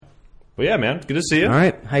But yeah, man, good to see you. All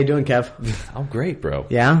right. How you doing, Kev? I'm great, bro.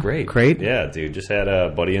 Yeah? Great. Yeah, dude. Just had a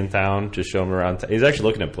buddy in town. Just show him around. He's actually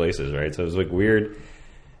looking at places, right? So it was like weird.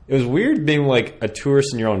 It was weird being like a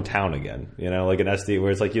tourist in your own town again. You know, like an SD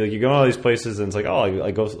where it's like you go to all these places and it's like, oh,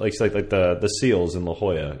 I go like the Seals in La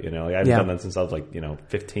Jolla. You know, like I haven't done that since I was like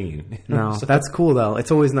 15. No, So- that's cool though.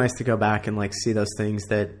 It's always nice to go back and like see those things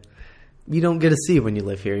that you don't get to see when you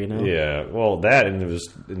live here. You know. Yeah, well, that and it was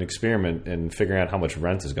an experiment in figuring out how much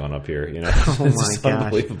rent has gone up here. You know, Oh it's my just gosh.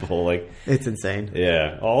 unbelievable. Like, It's insane.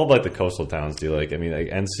 yeah, all of like the coastal towns do. Like, I mean, like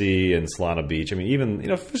NC and Solana Beach. I mean, even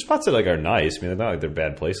there's spots that like are nice. I mean, they're not like they're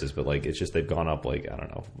bad places, but like it's just they've gone up like I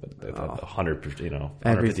don't know, 100%,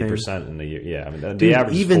 150% in a year. Yeah, I mean, the Dude,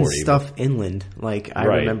 average is even 40. stuff inland. Like I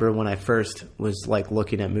Right. remember when I first was like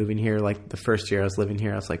looking at moving here, like the first year I was living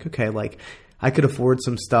here, I was like, okay, like I could afford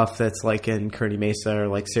some stuff that's like in Kearney Mesa or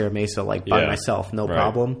like Sierra Mesa, like by Yeah. myself, no Right.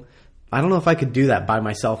 problem. I don't know if I could do that by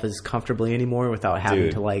myself as comfortably anymore without having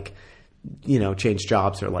Dude. to like, change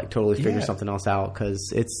jobs or like totally figure Yeah. something else out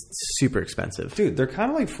because it's super expensive. Dude, they're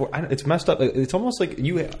kind of like it's messed up. It's almost like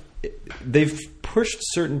they've pushed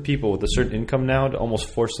certain people with a certain income now to almost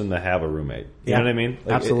force them to have a roommate. You Yeah, know what I mean?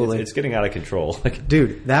 Like, absolutely. it's getting out of control. Like,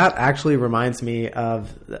 Dude, that actually reminds me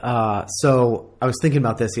of. So I was thinking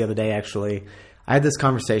about this the other day. Actually, I had this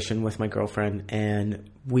conversation with my girlfriend, and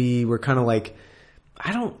we were kind of like,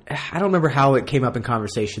 I don't remember how it came up in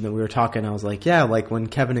conversation that we were talking. I was like, yeah, like when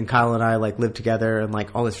Kevin and Kyle and I like lived together and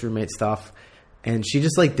like all this roommate stuff. And she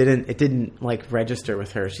just like didn't like register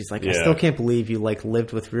with her. She's like, I Yeah. still can't believe you like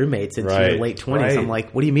lived with roommates into Right, your late 20s. right. I'm like,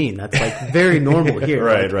 what do you mean? That's like very normal here.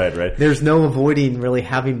 Right, Like, right. There's no avoiding really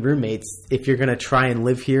having roommates if you're going to try and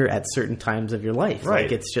live here at certain times of your life. Right.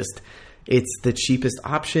 Like it's the cheapest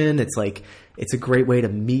option. It's like, it's a great way to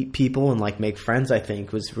meet people and like make friends, I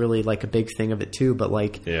think was really like a big thing of it too. But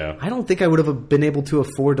like, Yeah. I don't think I would have been able to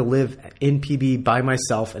afford to live in PB by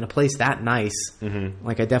myself in a place that nice. Mm-hmm.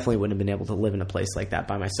 Like I definitely wouldn't have been able to live in a place like that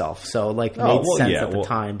by myself. So like it made sense at the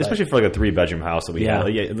time. But especially for like a 3-bedroom house that we Yeah. had.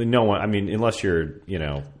 Like, yeah, no one. I mean, unless you're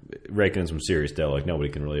raking in some serious dough, like nobody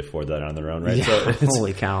can really afford that on their own, right? yeah, So it's,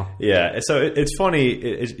 holy cow. yeah, so it's funny,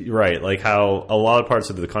 it's right? Like how a lot of parts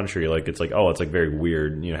of the country, like it's like, oh, it's like very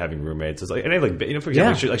weird, having roommates. It's like, and like for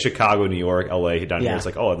example, like Chicago, New York, LA, down here, Yeah. it's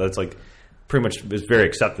like, oh, that's like pretty much it's very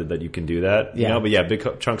accepted that you can do that, Yeah. But yeah, big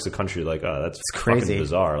chunks of the country, like, oh, that's crazy. fucking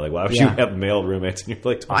bizarre. Like, why would Yeah. you have male roommates and you're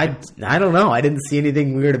like, I don't know. I didn't see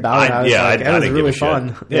anything weird about it. I was like, it was didn't really give a shit.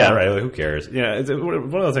 fun. Yeah, right. Like, who cares? It's one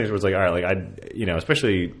of those things where it's like, all right, like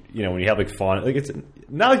especially when you have like fun, like it's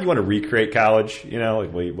not like you want to recreate college,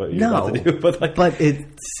 like what you're about to do, but it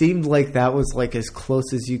seemed like that was like as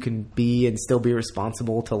close as you can be and still be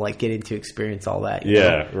responsible to like getting to experience all that. you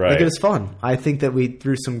Yeah, know? right. Like it was fun. I think that we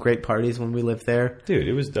threw some great parties when we lived there. dude,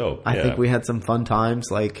 it was dope. I think we had some fun times.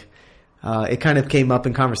 Like it kind of came up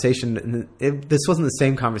in conversation. And this wasn't the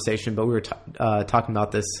same conversation, but we were talking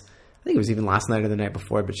about this. I think it was even last night or the night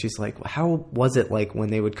before. But she's like, "How was it like when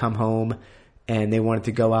they would come home and they wanted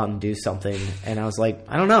to go out and do something?" And I was like,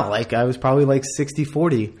 "I don't know. Like I was probably like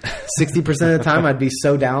 60-40. 60% of the time I'd be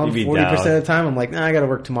so down. You'd be 40% down. of the time I'm like, nah, I got to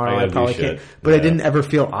work tomorrow. I I gotta do probably shit. can't." But I Yeah. didn't ever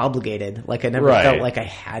feel obligated. Like I never Right. felt like I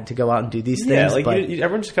had to go out and do these Yeah, things. like but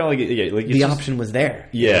everyone's just kind of like the option was there.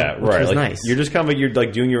 Yeah, which right. was Like nice. you're just kind of like you're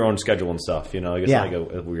like doing your own schedule and stuff. Like it's Yeah. not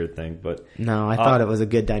like a weird thing, but No, I thought it was a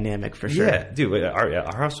good dynamic for sure. yeah, dude,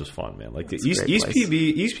 our house was fun, man. Like the It's a East great place.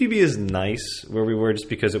 East PB is nice where we were just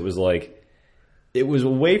because it was like it was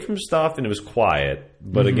away from stuff and it was quiet.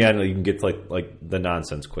 But again, you can get to like the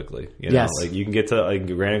nonsense quickly. Yes. Like you can get to like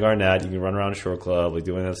Granite Garnett, you can run around Shore Club, like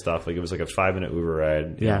doing that stuff. Like it was like a 5-minute Uber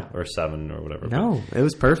ride, Yeah. or 7 or whatever. No, it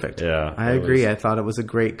was perfect. Yeah, I it agree. was- I thought it was a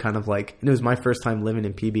great kind of like, and it was my first time living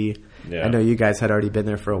in PB. Yeah. I know you guys had already been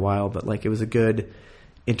there for a while, but like it was a good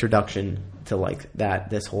introduction to like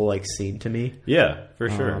this whole like scene to me. Yeah, for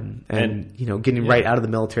sure. And getting right out of the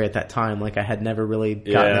military at that time, like I had never really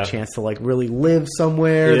gotten Yeah. a chance to like really live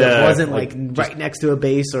somewhere Yeah, that wasn't like, like right next to a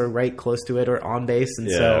base or right close to it or on base. And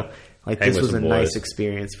Yeah. so like Hang this with was a some nice boys.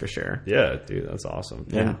 experience for sure. Yeah, dude, that's awesome.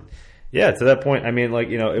 Yeah. And yeah, to that point, I mean, like,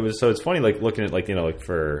 it was, so it's funny, like, looking at, like, like,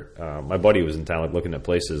 for, my buddy was in town, like, looking at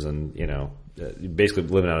places and, basically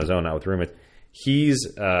living on his own, not with roommates. He's,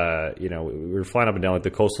 we were flying up and down, like,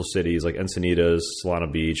 the coastal cities, like Encinitas,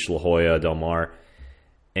 Solana Beach, La Jolla, Del Mar.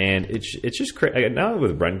 And it's just crazy. Now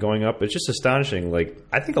with rent going up, it's just astonishing. Like,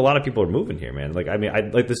 I think a lot of people are moving here, man. Like, I mean,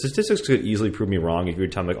 like the statistics could easily prove me wrong if you were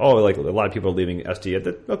telling me, like, oh, like a lot of people are leaving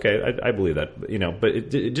SD. Okay, I believe that, but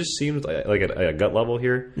it just seems like at a gut level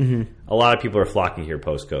here, a lot of people are flocking here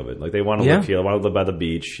post COVID. Like, they want to live here, they want to live by the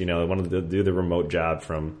beach. They want to do the remote job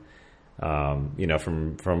from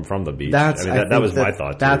from the beach. That was my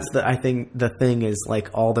thought too. I think the thing is like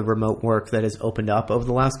all the remote work that has opened up over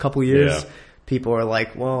the last couple years. Yeah. People are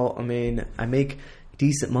like, well, I mean, I make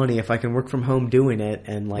decent money if I can work from home doing it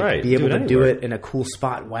and like be able to do it in a cool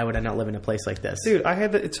spot. Why would I not live in a place like this? Dude, I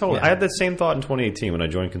had that same thought in 2018 when I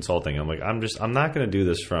joined consulting. I'm like, I'm not going to do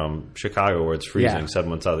this from Chicago where it's freezing 7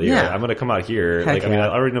 months out of the year. I'm going to come out here. I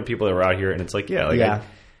already know people that are out here, and it's like,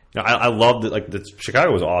 I loved it. Like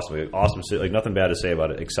Chicago was awesome, like, awesome city. Like nothing bad to say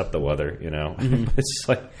about it except the weather. It's just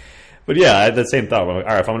like. But yeah, I had that same thought. I'm like,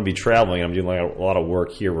 all right, if I'm going to be traveling, I'm doing like a lot of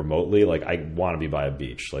work here remotely. Like, I want to be by a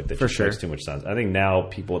beach. Like, that just makes too much sense. I think now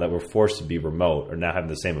people that were forced to be remote are now having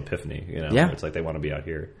the same epiphany. It's like they want to be out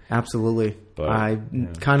here. Absolutely. But I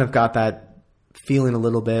kind of got that feeling a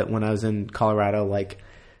little bit when I was in Colorado. Like,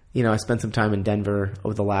 I spent some time in Denver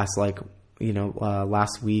over the last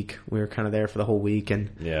last week. We were kind of there for the whole week, and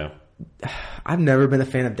I've never been a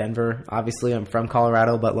fan of Denver. Obviously, I'm from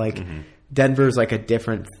Colorado, but like. Denver's like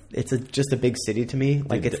it's just a big city to me.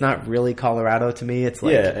 Like it's not really Colorado to me. It's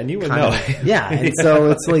like and you would know. And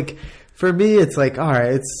so it's like for me, it's like all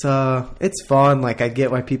right, it's fun. Like I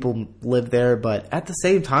get why people live there, but at the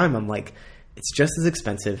same time, I'm like it's just as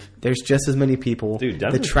expensive. There's just as many people. Dude,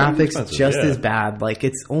 the traffic's just as bad. Like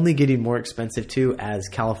it's only getting more expensive too as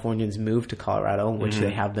Californians move to Colorado, which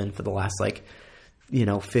they have been for the last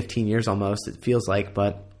 15 years almost. It feels like,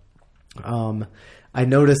 but I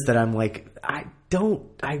noticed that I'm like, I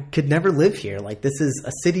could never live here. Like a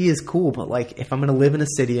city is cool, but like if I'm going to live in a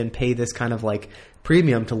city and pay this kind of like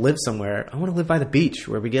premium to live somewhere, I want to live by the beach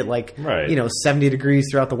where we get 70 degrees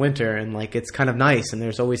throughout the winter and like it's kind of nice and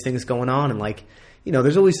there's always things going on and like,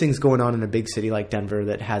 there's always things going on in a big city like Denver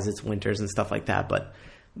that has its winters and stuff like that. But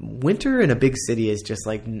winter in a big city is just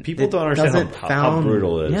like people don't understand how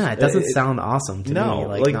brutal it is. Yeah, it doesn't sound awesome to me.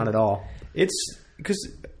 Like not at all. It's because.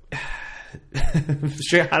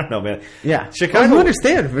 I don't know, man. Yeah, Chicago. You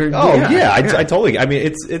understand? I totally. I mean,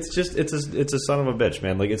 it's a son of a bitch,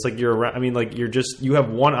 man. Like it's like you're around. I mean, like you have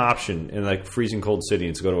one option in like freezing cold city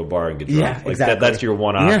and to go to a bar and get drunk. Yeah, like exactly. That's your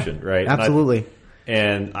one option, right? Absolutely.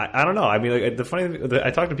 And I don't know. I mean, like the funny thing,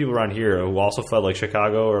 I talk to people around here who also fled like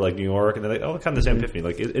Chicago or like New York, and they're like, "Oh, kind of the same epiphany."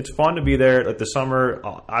 Like it's fun to be there. Like the summer,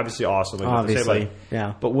 obviously awesome. Like, obviously,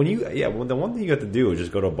 But when the one thing you have to do is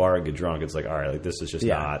just go to a bar and get drunk. It's like, all right, like this is just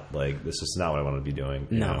not like this is not what I want to be doing.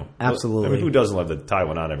 No, absolutely. I mean, who doesn't love to tie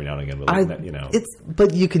one on every now and again? But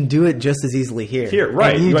but you can do it just as easily here. Here,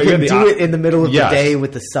 right? And you can do it in the middle of the day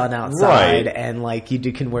with the sun outside, and like you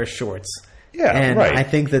can wear shorts. Yeah, and I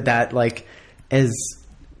think that like as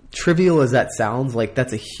trivial as that sounds, like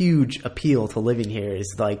that's a huge appeal to living here.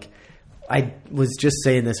 Is like I was just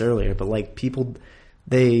saying this earlier, but like people,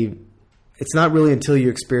 it's not really until you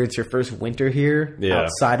experience your first winter here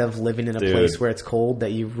outside of living in a place where it's cold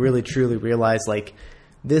that you really truly realize like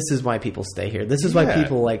this is why people stay here. This is why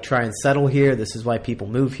people like try and settle here. This is why people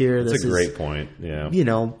move here. That's a great point. Yeah.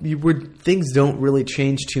 Things don't really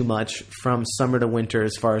change too much from summer to winter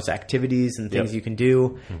as far as activities and things you can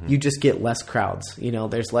do. Mm-hmm. You just get less crowds.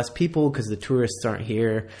 There's less people because the tourists aren't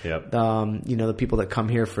here. Yep. The people that come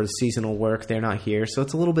here for seasonal work, they're not here. So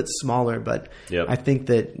it's a little bit smaller, but I think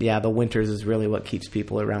that, the winters is really what keeps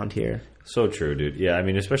people around here. So true, dude. Yeah, I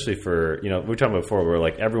mean, especially for, we were talking about before, where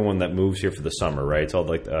like everyone that moves here for the summer, right? It's all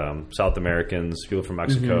like South Americans, people from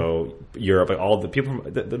Mexico, Europe, like all the people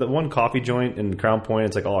from the one coffee joint in Crown Point.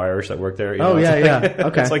 It's like all Irish that work there.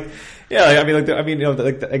 Okay. It's like,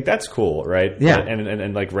 like that's cool, right? Yeah,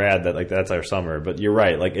 and like rad that like that's our summer. But you're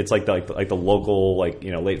right, like it's like the local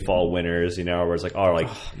late fall winters, where it's like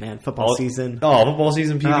football season. Football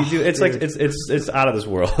season, PB, dude. It's like it's out of this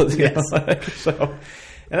world. So.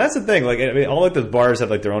 And that's the thing. Like, I mean, all like those bars have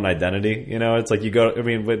like their own identity. It's like you go. I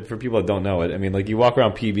mean, but for people that don't know it, I mean, like you walk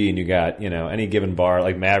around PB and you got any given bar.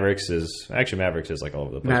 Like Mavericks is like all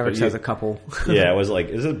over the place. Mavericks has a couple. Yeah, it was like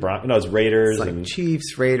is it no, it's Raiders it's like and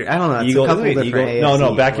Chiefs, Raiders. I don't know. It's Eagle, a couple different Eagle, AFC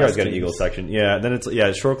no, Backyard's got an teams. Eagle section. Yeah, then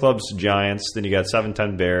it's Short Club's Giants. Then you got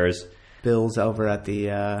 710 Bears. Bills over at the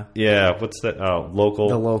what's that? Local.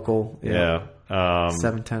 The local. Yeah.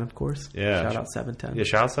 710, of course. Yeah. Shout out 710. Yeah,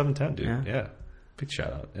 shout out 710, dude. Yeah. Big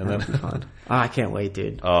shout out. And that'd be fun. I can't wait,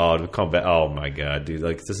 dude. Oh, to come back. Oh my god, dude.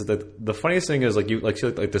 Like this is the funniest thing is like you like see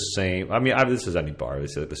like the same. I mean, this is any bar. They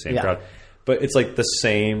see like the same crowd, but it's like the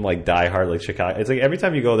same like diehard like Chicago. It's like every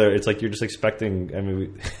time you go there, it's like you're just expecting. I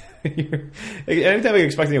mean, anytime you're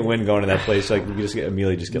expecting a win going to that place, like you just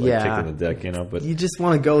immediately get kicked in the dick, But you just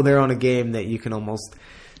want to go there on a game that you can almost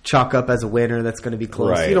chalk up as a winner that's going to be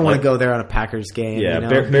close. Right. You don't want Like- to go there on a Packers game. Yeah, you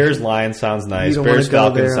know? Bears-Lions sounds nice. You don't want to go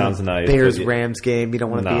Bears-Falcons there on sounds nice. Bears-Rams game. You don't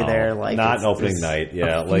want to be No, there. Like not an opening there's night.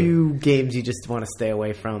 Yeah, a few games you just want to stay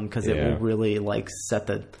away from because it Yeah. will really like set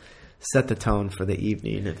the tone for the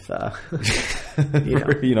evening. If you know.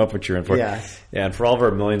 you know what you're in for. Yes. Yeah, and for all of our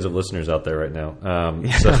millions of listeners out there right now.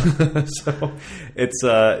 So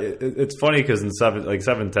it's funny because in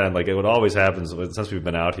 7-10, like it would always happen since we've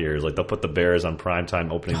been out here is like they'll put the Bears on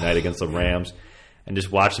primetime opening night against the Rams. And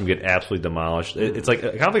just watch them get absolutely demolished. It's like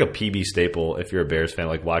kind of like a PB staple if you're a Bears fan,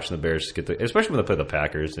 like watching the Bears get especially when they play the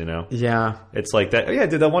Packers. You know, Yeah. it's like that. Yeah,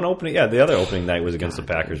 dude, that one opening. Yeah, the other opening night was against the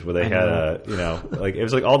Packers where they had like it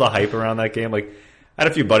was like all the hype around that game. Like I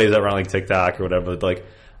had a few buddies that were on like TikTok or whatever. Like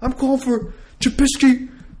I'm calling for Trubisky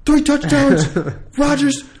 3 touchdowns,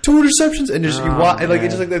 Rodgers 2 interceptions, and just you watch, and like it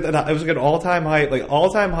just like it was like an all time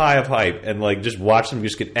high of hype, and like just watch them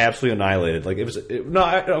just get absolutely annihilated. Like it was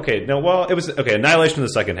annihilation in the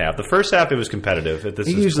second half. The first half it was competitive. This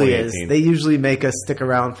It is usually is. 2018. They usually make us stick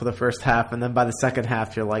around for the first half, and then by the second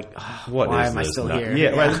half, you're like, why am I still here? Yeah,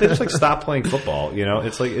 right. They just like stop playing football. You know,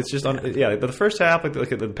 it's like it's just but the first half, like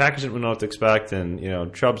the Packers didn't know what to expect, and you know,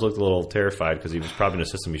 Chubbs looked a little terrified because he was probably in a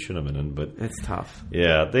system he shouldn't have been in. But It's tough.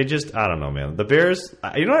 yeah, they just I don't know, man. The Bears,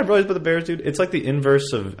 you know what I realized about the Bears, dude? It's like the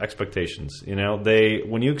inverse of expectations. You know,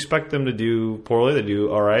 when you expect them to do poorly, they do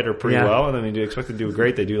all right or pretty Yeah. well, and then when you expect them to do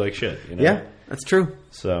great, they do like shit. You know? Yeah, that's true.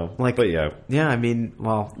 So, Like- but yeah. Yeah, I mean,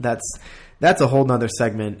 well, that's a whole nother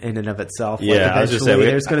segment in and of itself. Yeah, like I was just saying,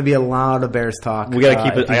 there's going to be a lot of Bears talk. We got to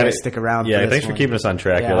keep it. If you guys stick around. Yeah, for this thanks for one. keeping us on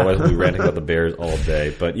track. Yeah. Otherwise, we'll be ranting about the Bears all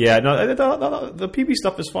day. But yeah, no, the PB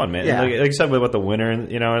stuff is fun, man. Yeah. Like I said about the winner,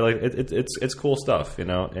 and you know, like it's cool stuff. You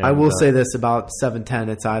know, and, I will say this about 7-10: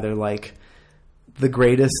 it's either like the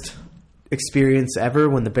greatest experience ever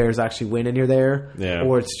when the Bears actually win and you're there, Yeah.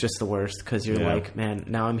 or it's just the worst because you're Yeah. like, man,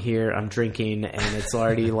 now I'm here, I'm drinking, and it's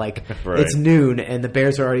already like Right. it's noon, and the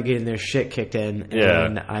Bears are already getting their shit kicked in, Yeah.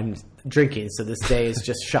 and I'm drinking, so this day is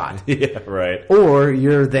just shot. yeah, right. Or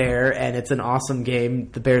you're there and it's an awesome game,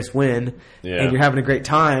 the Bears win, Yeah. and you're having a great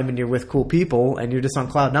time and you're with cool people and you're just on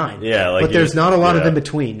cloud nine. Yeah, like but there's you- not a lot of yeah. in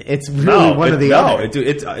between. It's really one or the other.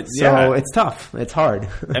 So it's tough. It's hard.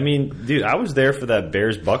 I mean, dude, I was there for that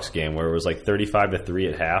Bears Bucks game where it was like 35-3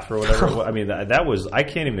 at half or whatever. I mean, that was I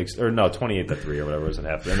can't even 28-3 or whatever it was at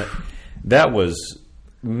half. And that was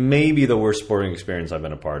maybe the worst sporting experience I've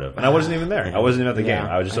been a part of, and I wasn't even there. I wasn't even at the Yeah,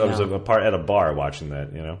 game. I was a part at a bar watching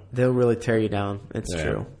that. You know, They'll really tear you down. It's Yeah.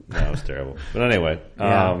 true. No, it was terrible. But anyway,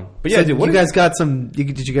 Yeah. but yeah, So dude, what you is- guys got some?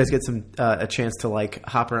 Did you guys get some a chance to like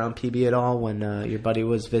hop around PB at all when your buddy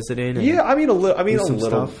was visiting? And Yeah, I mean a little. I mean do a some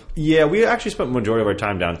little. stuff? Yeah, we actually spent the majority of our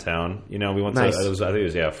time downtown. You know, we went Nice. to. I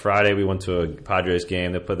think it was Friday. We went to a Padres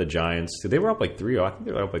game. They played the Giants. Dude, they were up like 3-0. I think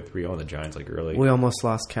they were up like 3-0 on the Giants like early. We almost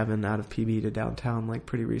lost Kevin out of PB to downtown like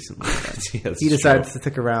pretty recently. Yeah, this He is decided true. to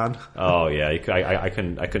stick around. Oh yeah, I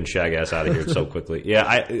couldn't shag ass out of here so quickly.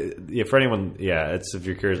 Yeah, for anyone, it's if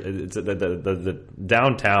you're curious, it's the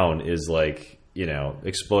downtown is like, you know,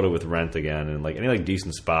 exploded with rent again, and like any like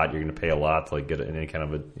decent spot you're going to pay a lot to like get any kind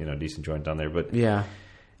of a, you know, decent joint down there. But Yeah.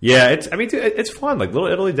 yeah, it's fun. Like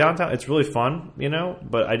Little Italy downtown, it's really fun, you know.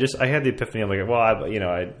 But I had the epiphany. I'm like, well,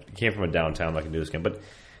 I came from a downtown, I can do this again. But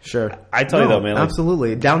Sure. I tell you though, man, like,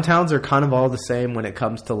 absolutely. Downtowns are kind of all the same when it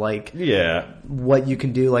comes to like yeah, what you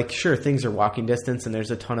can do. Like, sure, things are walking distance, and there's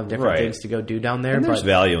a ton of different Right. things to go do down there. and there's but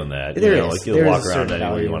value in that. there you know, is. like you'll There walk is a around certain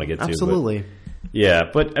anywhere you value. want to get to. Absolutely. Yeah,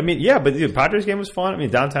 but dude, Padres game was fun. I mean,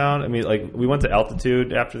 downtown. I mean, like we went to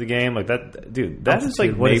Altitude after the game. Like that, dude. That is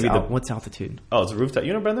like What is maybe what's altitude? Oh, it's a rooftop.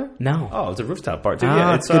 You never been there? No. Oh, it's a rooftop bar. Dude,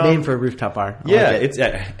 yeah, It's a good name for a rooftop bar. I Yeah, like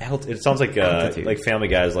it. it sounds like Altitude. like Family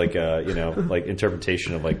Guy's like you know, like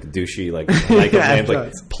interpretation of like douchey like Michael's Yeah, name, it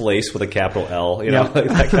like does. place with a capital L, you know, Yeah. like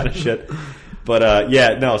that kind of shit. But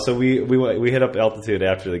so we hit up Altitude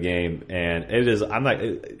after the game, and it is.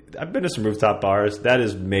 I've been to some rooftop bars. That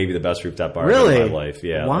is maybe the best rooftop bar I've been Really? in my life.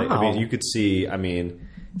 Yeah, Wow. Like, I mean, you could see. I mean,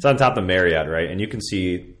 it's on top of Marriott, right? And you can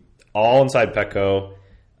see all inside Petco,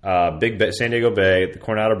 Big Bay, San Diego Bay, the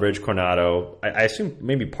Coronado Bridge, Coronado. I assume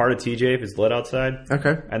maybe part of TJ if it's lit outside.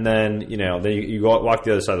 Okay. And then you go walk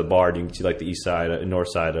the other side of the bar, and you can see like the east side, north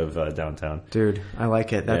side of downtown. Dude, I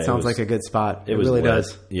like it. That Yeah, it sounds was- like a good spot. It was really lit.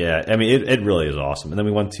 does. Yeah, I mean it really is awesome. And then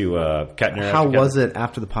we went to Kettner. How was it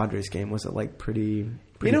after the Padres game? Was it like pretty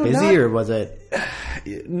You know, busy, not- or was it?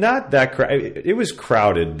 Not that crowded. It was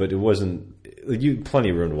crowded, but it wasn't. Like, you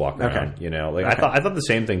plenty of room to walk around. Okay. You know, like Okay. I thought the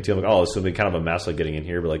same thing too. I'm like, oh, it's gonna be kind of a mess like getting in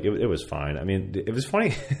here, but like it was fine. I mean, it was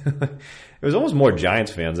funny. It was almost more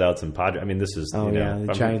Giants fans out than Padres. I mean, this is Oh you know, yeah, the if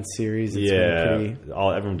I'm- Giants series. It's yeah, been pretty.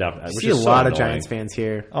 everyone down. I which see a is so lot of annoying. Giants fans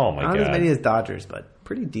here. Oh, my Not as God. many as Dodgers, but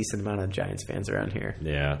pretty decent amount of Giants fans around here.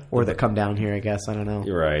 Yeah. Or that come down here, I guess. I don't know.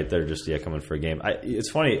 You're right. They're just coming for a game. It's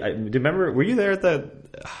funny. Do you remember? Were you there at that?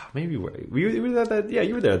 Maybe were you there at that? Yeah,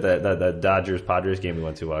 you were there at that Dodgers Padres game we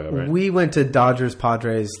went to a while ago, right? We went to Dodgers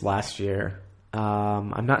Padres last year.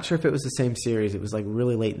 I'm not sure if it was the same series. It was like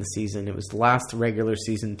really late in the season. It was the last regular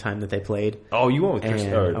season time that they played. Oh, you went with Chris,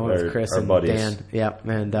 I went with Chris and buddies. Dan. Yep,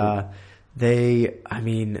 and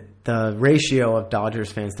the ratio of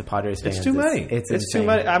Dodgers fans to Padres fans. It's too many. It's too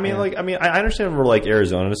many. I mean, I understand we're like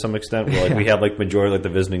Arizona to some extent. Where like we have like majority like the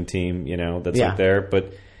visiting team, that's like there.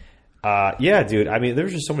 But dude. I mean, there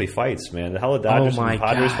was just so many fights, man. The hell of Dodgers and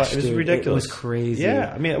Padres fight. It was ridiculous. It was crazy.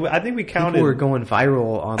 Yeah, I mean, I think we counted. People were going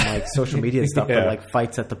viral on like social media and stuff for like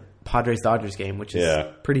fights at the Padres Dodgers game, which is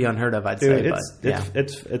pretty unheard of, I'd say.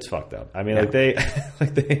 It's fucked up. I mean,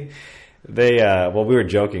 well, we were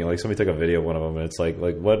joking. Like somebody took a video of one of them, and it's like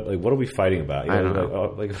what are we fighting about? I don't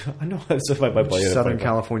know. I know. So my buddy Southern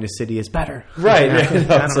California city is better, right?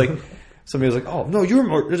 Yeah, it's like somebody was like, "Oh no, you're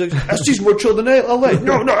more. SD's more chill than LA.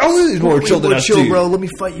 No, LA is more chill than SD, bro. Let me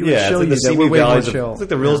fight you and show you that we're way more chill." It's like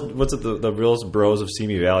the real. What's it? The real bros of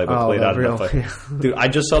Simi Valley, but played out in the fight. Dude, I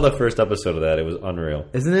just saw the first episode of that. It was unreal,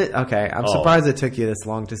 isn't it? Okay, I'm surprised it took you this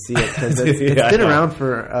long to see it because it's been around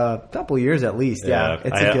for a couple years at least. Yeah,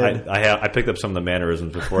 I picked up some of the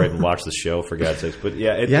mannerisms before I even watched the show. For God's sakes, but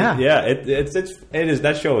it is.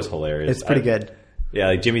 That show is hilarious. It's pretty good. Yeah,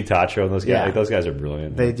 like Jimmy Tatro and those guys. Like, those guys are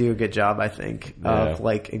brilliant. They do a good job, I think, of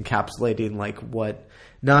like encapsulating like what,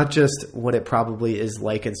 not just what it probably is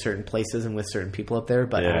like in certain places and with certain people up there,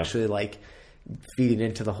 but actually like feeding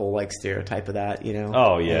into the whole like stereotype of that.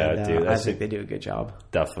 Oh yeah, and, dude. I think they do a good job.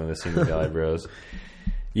 Definitely the Simi Valley Bros.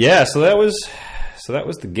 Yeah, so that was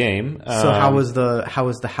the game. So how was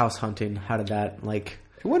the house hunting? How did that like?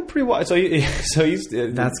 It went pretty well. So he's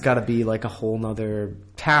that's got to be like a whole nother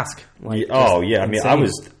task. Like, I mean, I'm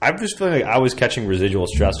just feeling like I was catching residual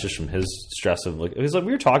stress just from his stress of like, it was like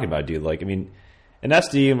we were talking about, dude. Like, I mean, an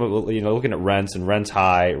SD, looking at rents and rents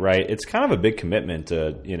high, right? It's kind of a big commitment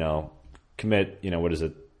to, commit, what is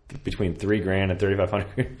it? Between $3,000 and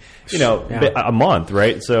 $3,500, a month,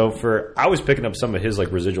 right? So I was picking up some of his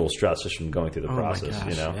like residual stress just from going through the process,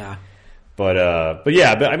 Yeah. But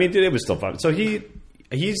I mean, dude, it was still fun. So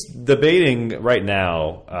he's debating right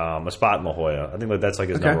now a spot in La Jolla. I think that's like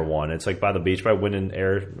his number one. It's like by the beach, by Wind and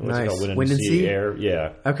Air. What's it called? Wind and Sea Air.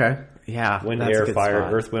 Yeah. Okay. Yeah. Wind, Air, Fire,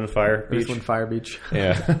 spot. Earth, Wind, Fire Beach. Earth, Wind, Fire Beach.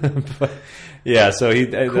 Yeah. So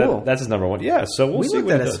cool. That's his number one. Yeah. So we'll see. We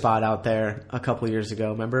looked at a spot out there a couple of years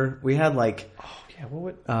ago. Remember, we had like. Oh yeah. What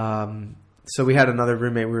would? So we had another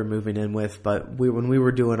roommate we were moving in with, but when we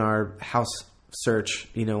were doing our house search,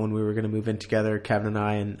 when we were going to move in together, Kevin and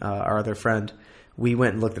I and our other friend. We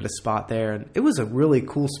went and looked at a spot there, and it was a really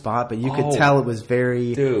cool spot, but you could tell it was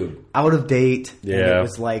very out of date. Yeah. And it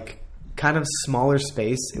was like kind of smaller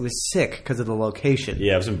space. It was sick because of the location.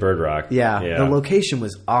 Yeah, it was in Bird Rock. Yeah. The location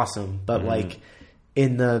was awesome, but like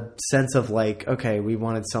in the sense of like, okay, we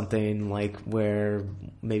wanted something like where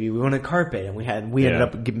maybe we wanted carpet, and we ended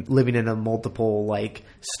up living in a multiple like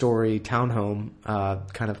story townhome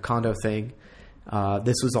kind of condo thing.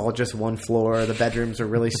 This was all just one floor. The bedrooms were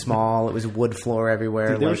really small. It was wood floor everywhere.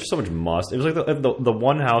 Dude, there was just so much must. It was like the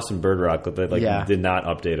one house in Bird Rock that did not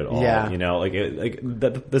update at all. Yeah.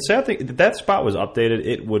 The sad thing, if that spot was updated,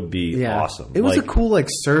 it would be awesome. It was a cool like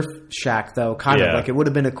surf shack though, kind of like it would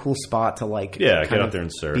have been a cool spot to like get out there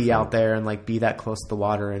and surf, be out there and like be that close to the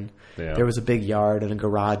water, and there was a big yard and a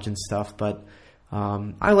garage and stuff, but.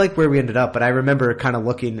 I like where we ended up, but I remember kind of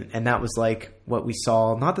looking, and that was like what we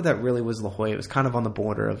saw. Not that really was La Jolla; it was kind of on the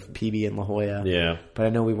border of PB and La Jolla. Yeah, but I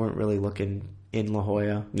know we weren't really looking in La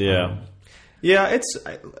Jolla. Yeah, it's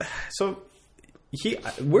so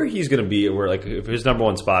where he's going to be, where like if his number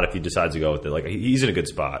one spot, if he decides to go with it, like he's in a good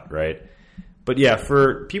spot, right? But yeah,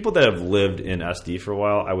 for people that have lived in SD for a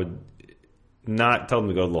while, I would. Not tell them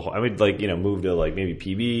to go to La Jolla. I would move to like maybe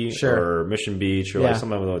PB or Mission Beach or like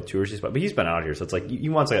some of the touristy spot. But he's been out here, so it's like he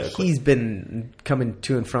wants like he's been coming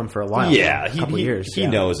to and from for a while. Yeah, a couple years. He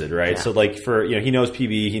knows it, right? Yeah. So like he knows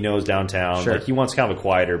PB, he knows downtown. Like he wants kind of a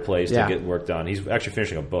quieter place to get work done. He's actually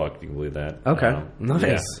finishing a book. If you can believe that. Okay,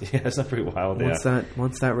 nice. Yeah, it's not pretty wild.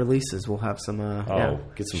 Once that releases, we'll have some.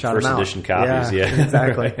 Get some first edition copies. Yeah,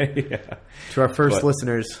 exactly. To our first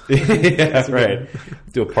listeners. Right.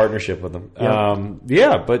 Do a partnership with them. So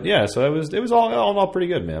it was all pretty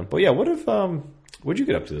good, man. But yeah, what'd you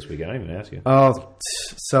get up to this weekend? I didn't even ask you. Oh,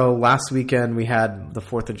 so last weekend we had the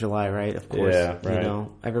 4th of July, right? Of course,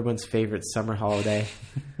 everyone's favorite summer holiday.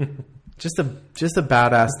 Just a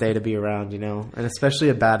badass day to be around, and especially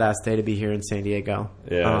a badass day to be here in San Diego.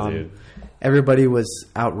 Yeah, dude. everybody was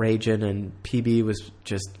out raging, and PB was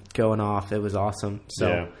just going off. It was awesome.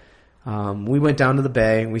 So we went down to the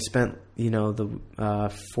Bay. We spent, the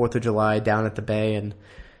 4th of July down at the Bay, and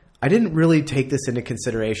I didn't really take this into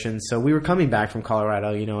consideration. So we were coming back from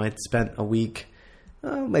Colorado. I'd spent a week,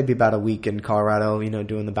 maybe about a week in Colorado,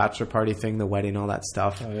 doing the bachelor party thing, the wedding, all that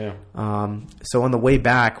stuff. Oh, yeah. So on the way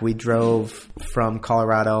back, we drove from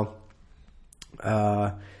Colorado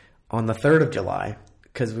on the 3rd of July,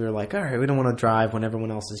 because we were like, all right, we don't want to drive when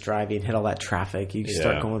everyone else is driving, hit all that traffic. You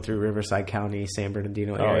start going through Riverside County, San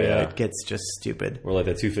Bernardino area. It gets just stupid. We're like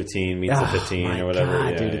the 215 meets the 15 or whatever.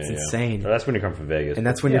 God, dude, it's insane. Or that's when you come from Vegas. And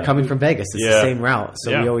that's when you're coming from Vegas. It's the same route.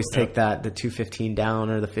 So we always take the 215 down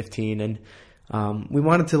or the 15. And we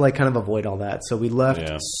wanted to kind of avoid all that. So we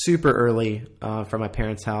left super early from my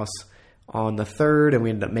parents' house on the 3rd, and we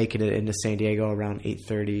ended up making it into San Diego around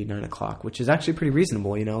 8:30, 9 o'clock, which is actually pretty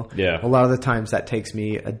reasonable, Yeah. A lot of the times that takes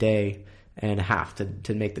me a day and a half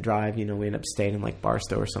to make the drive. We end up staying in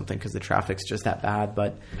Barstow or something because the traffic's just that bad.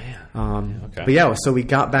 But, so we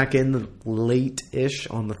got back in late-ish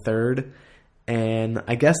on the 3rd. And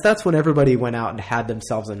I guess that's when everybody went out and had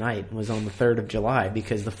themselves a night, was on the 3rd of July,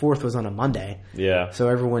 because the 4th was on a Monday. Yeah. So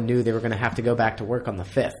everyone knew they were going to have to go back to work on the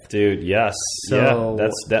 5th. Dude, yes. So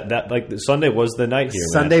that's Sunday was the night here,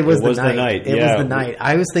 man. Sunday was the night. It was the night.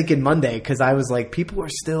 I was thinking Monday, because I was like, people are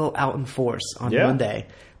still out in force on Monday.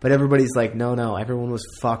 But everybody's like, no, everyone was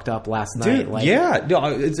fucked up last night. Dude, no,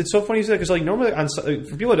 it's so funny you say that, because normally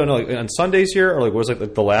for people that don't know, on Sundays here, or was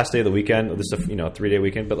the last day of the weekend. This is a 3-day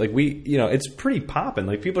weekend, but it's pretty popping.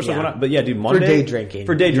 People are still going out. But dude, Monday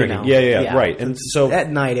for day drinking. Yeah, right. And so at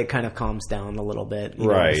night it kind of calms down a little bit.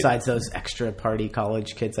 Right. Besides those extra party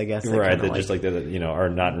college kids, I guess. Right. That just are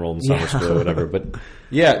not enrolled in summer school or whatever. But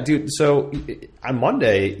yeah, dude. So on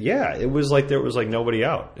Monday, it was there was nobody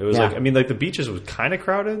out. It was the beaches was kind of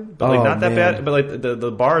crowded. But not that bad. But the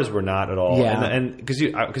bars were not at all. Yeah. And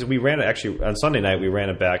because we ran it actually on Sunday night, we ran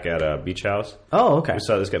it back at a beach house. Oh, okay. We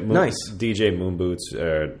saw this guy, nice DJ Moon Boots.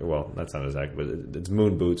 Well, that's not exact, but it's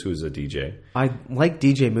Moon Boots, who's a DJ. I like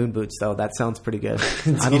DJ Moon Boots though. That sounds pretty good.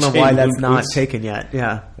 I don't know why that's not taken yet.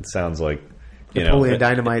 Yeah. It sounds like Napoleon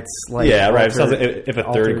Dynamite's right. It sounds like if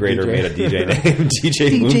a third grader made a DJ name,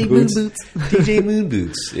 DJ Moon Boots. DJ Moon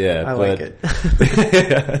Boots. Yeah, I like it.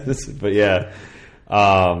 But yeah.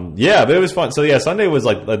 But it was fun. So Sunday was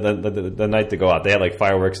the night to go out. They had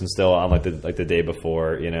fireworks and still on the day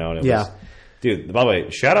before, and it was, dude. By the way,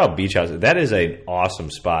 shout out Beach House. That is an awesome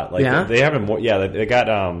spot. They have more. Yeah, they got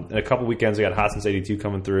in a couple weekends. They got Hot Since '82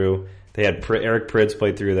 coming through. They had Eric Prydz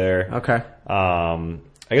played through there. Okay.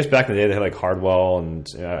 I guess back in the day they had Hardwell and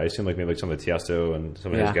I assume maybe some of the Tiesto and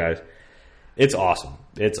some of his guys. It's awesome.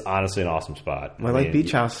 It's honestly an awesome spot. I like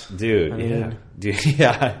Beach House, dude.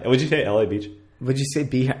 Yeah. Would you say LA Beach? Would you say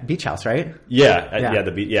Beach House, right? Yeah,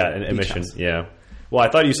 the beach. Yeah, in Mission. Yeah. Well, I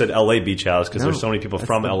thought you said LA Beach House because there's so many people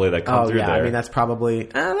from LA that come through there. I mean, that's probably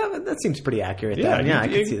that seems pretty accurate. Yeah, I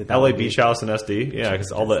can see that. LA Beach House and SD. Yeah,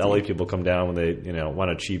 because all the LA people come down when they want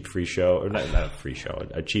a cheap free show, or not a free show,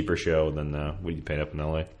 a cheaper show than what you paid up in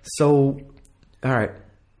LA. So, all right.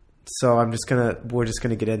 So we're just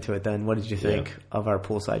gonna get into it then. What did you think of our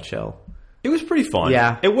poolside show? It was pretty fun.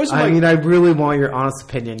 Yeah, it wasn't. I really want your honest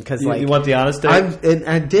opinion because you want the honest. I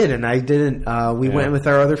did, and I didn't. We went with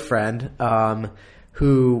our other friend,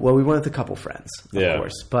 we went with a couple friends, of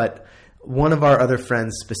course, but one of our other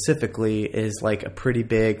friends specifically is a pretty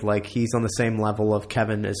big, he's on the same level of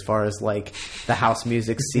Kevin as far as the house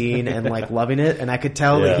music scene and loving it, and I could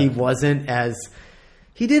tell that he wasn't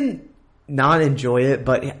he didn't not enjoy it,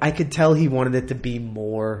 but I could tell he wanted it to be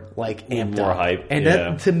more amped more up. hype. And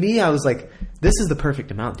that, to me, I was like, this is the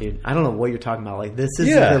perfect amount, dude. I don't know what you're talking about. This is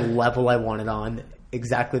the level I wanted on,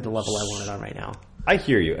 exactly the level I wanted on right now. I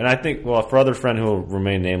hear you, and I think, for our other friend who will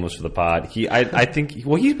remain nameless for the pod, I think,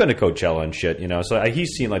 he's been to Coachella and shit, so he's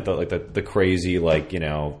seen the crazy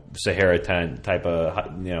Sahara tent type of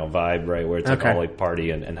vibe, right, where it's all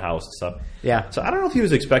party and house and stuff. Yeah. So I don't know if he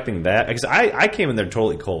was expecting that because I came in there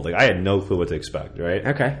totally cold, I had no clue what to expect, right?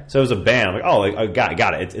 Okay. So it was a band, I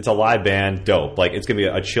got it. It's a live band, dope. It's gonna be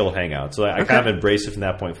a chill hangout. So I kind of embraced it from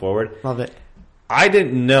that point forward. Love it. I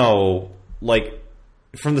didn't know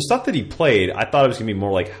from the stuff that he played, I thought it was going to be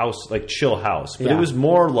more house, chill house. But it was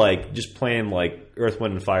more just playing Earth,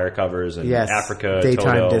 Wind, and Fire covers and Africa,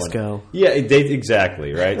 daytime Toto, disco.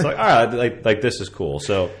 Exactly, right? It's all right, this is cool.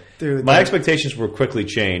 So Dude, my expectations were quickly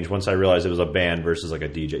changed once I realized it was a band versus like a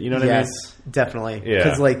DJ. You know what I mean? Yes, definitely. Yeah.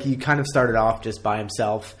 Because like you kind of started off just by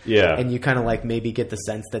himself. Yeah. And you kind of like maybe get the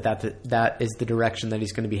sense that is the direction that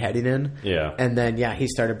he's going to be heading in. Yeah. And then he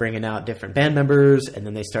started bringing out different band members, and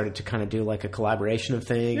then they started to kind of do like a collaboration of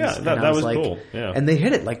things. Yeah, and that was cool. Yeah. And they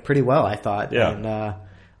hit it like pretty well, I thought. Yeah. And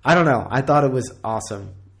I don't know. I thought it was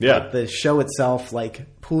awesome. Yeah. Like, the show itself,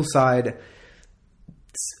 like poolside,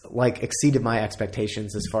 like exceeded my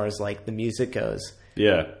expectations as far as like the music goes.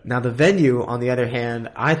 Yeah. Now the venue, on the other hand,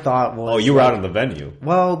 I thought was... Oh, you were out in the venue.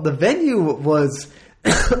 Well, the venue was...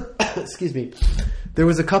 excuse me. There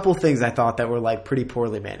was a couple things I thought that were like pretty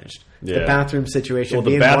poorly managed. Yeah. The bathroom situation Well,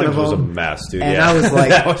 the being one bathroom of was a them. mess, dude. And yeah. I was like,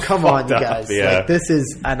 That was come on, you fucked up, guys. yeah. Like, this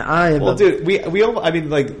is... And I am... Well, dude, we almost, I mean,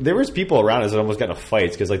 like, there was people around us that almost got in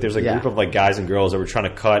fights because, like, there's a Yeah. group of, like, guys and girls that were trying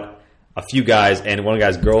to cut a few guys and one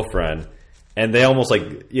guy's girlfriend. And they almost,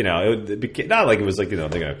 like, you know, it became, not like it was like, you know,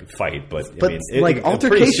 they're going to fight, but I mean, like, a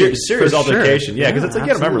altercation, pretty serious for altercation. sure. Yeah, because it's like, you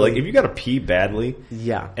got to remember, like, absolutely. if you got to pee badly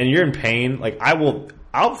Yeah. and you're in pain, like,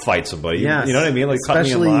 I'll fight somebody. Yes. You know what I mean? Like, cut me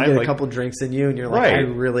especially in you line. get like, a couple drinks in you, and you're like, Right. I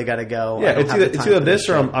really got to go. I yeah, don't it's have either, the it's time either for this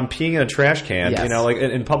or shit. I'm peeing in a trash can, Yes. you know, like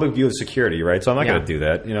in public view of security, right? So I'm not Yeah. going to do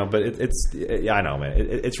that, you know. But yeah, I know, man.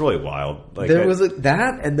 It's really wild. Like There was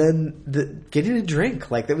that, and then getting a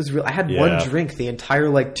drink. Like, that was real. I had one Yeah. drink the entire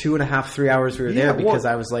like 2.5, 3 hours we were Yeah, there because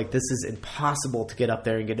well- I was like, this is impossible to get up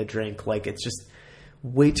there and get a drink. Like, it's just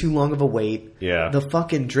way too long of a wait. Yeah. The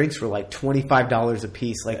fucking drinks were like $25 a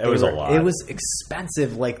piece. Like, It was a lot. It was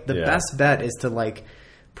expensive. Like, the Yeah. best bet is to like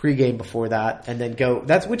pregame before that and then go.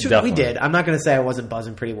 That's which Definitely. we did. I'm not going to say I wasn't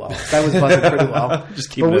buzzing pretty well. I was buzzing pretty well. Just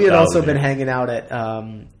keeping but we it had also 1,000 been here. hanging out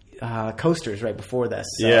at Coasters right before this.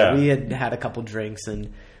 So Yeah. we had a couple drinks and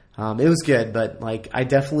it was good. But like, I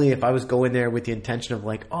definitely, if I was going there with the intention of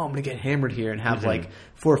like, oh, I'm gonna get hammered here and have like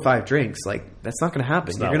 4 or 5 drinks, like that's not gonna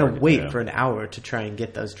happen. You're not gonna working, wait yeah. for an hour to try and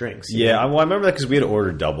get those drinks. you Yeah, know? well, I remember that because we had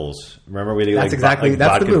ordered doubles. Remember we had That's like, exactly- like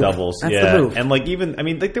that's the vodka move. doubles. That's yeah, the move. and like even I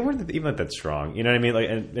mean like they weren't even like that strong. You know what I mean? Like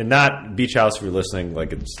and not Beach House. If you're listening,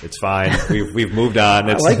 like it's fine. We've moved on.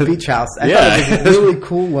 I It's, like Beach House. I Yeah. thought it was really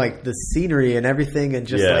cool, like the scenery and everything, and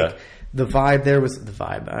just Yeah. like the vibe there was the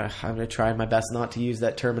vibe. I'm gonna try my best not to use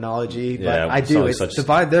that terminology, but Yeah, I it's do. always It's, such-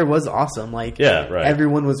 the vibe there was awesome. Like, Yeah, right.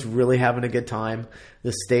 everyone was really having a good time.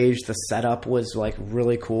 The stage, the setup was like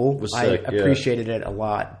really cool. Was I sick, yeah. appreciated it a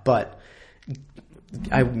lot, but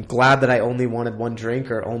I'm glad that I only wanted one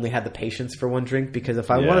drink or only had the patience for one drink, because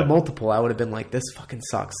if I Yeah. wanted multiple, I would have been like, this fucking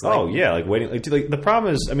sucks. Like, Oh yeah, like waiting. Like, dude, like the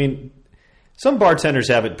problem is, I mean, some bartenders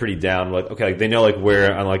have it pretty down. Like okay, like they know like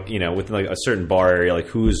where on like you know within like a certain bar area, like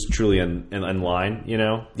who's truly in line. You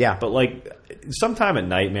know. Yeah. But like sometime at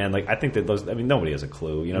night, man. Like I think that those. I mean, nobody has a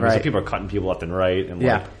clue. You know, because Right. people are cutting people left and right, and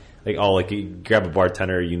Yeah. like oh, like you grab a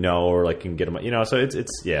bartender, you know, or like can get them. You know, so it's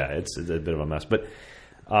a bit of a mess, but.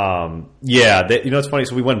 Yeah, you know it's funny.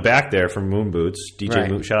 So we went back there for Moon Boots. DJ Right.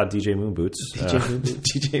 Moon, shout out DJ Moon Boots. DJ Moon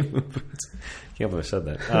Boots. DJ Moon Boots. Can't believe I said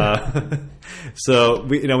that. So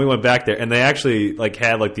we went back there, and they actually like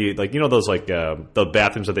had like the like you know those like the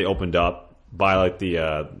bathrooms that they opened up by like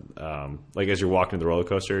the like as you're walking to the roller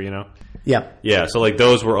coaster, you know. Yeah. Yeah, so like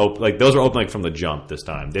those were open, like from the jump this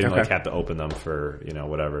time. They didn't like Okay. have to open them for you know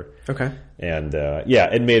whatever. Okay. And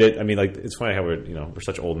yeah, it made it. I mean, like it's funny how we're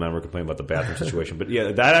such old men. We're complaining about the bathroom situation, but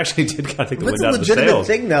yeah, that actually did kind of take the That's wind a out of the legitimate sails.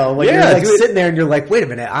 thing, though. Like, Yeah, you're like dude. sitting there and you're like, wait a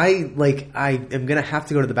minute, I am gonna have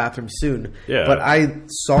to go to the bathroom soon. Yeah. But I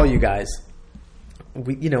saw you guys.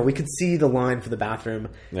 We could see the line for the bathroom.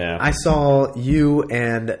 Yeah. I saw you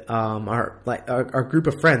and our group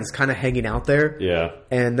of friends kind of hanging out there. Yeah.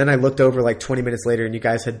 And then I looked over like 20 minutes later, and you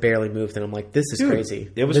guys had barely moved, and I'm like, "This is Dude, crazy.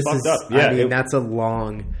 it was This fucked is- up. Yeah, I mean, it- that's a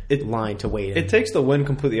long line to wait in. It takes the wind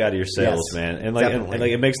completely out of your sails, Yes, man, and like definitely. and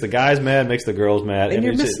like it makes the guys mad, makes the girls mad, and I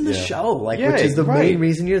you're mean, it's missing the just- yeah. show, like, Yeah, which is the right. main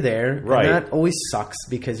reason you're there. Right. And that always sucks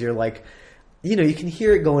because you're like, you can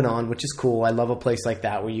hear it going on, which is cool. I love a place like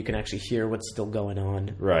that where you can actually hear what's still going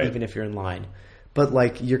on, Right. even if you're in line. But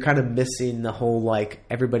like, you're kind of missing the whole like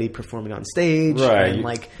everybody performing on stage, Right. and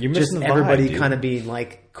like You're just missing the vibe, everybody dude. kind of being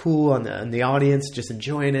like cool on the audience, just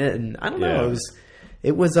enjoying it. And I don't know, Yeah.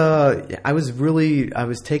 it was I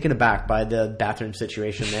was taken aback by the bathroom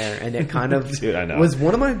situation there, and it kind of Dude, I know. was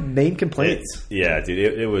one of my main complaints. Yeah, dude,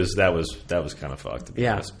 it was that was kind of fucked to be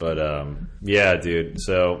Yeah. honest. But yeah, dude.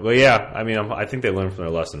 So, well, yeah. I mean, I think they learned from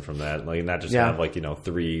their lesson from that. Like, not just Yeah. have like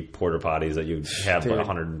 3 porta potties that you have Dude.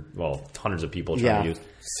 hundreds of people trying Yeah, to use.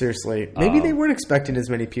 seriously. Maybe they weren't expecting as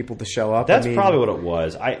many people to show up. That's I mean, probably what it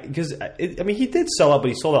was. Because he did sell out, but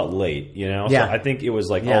he sold out late. You know, Yeah. So I think it was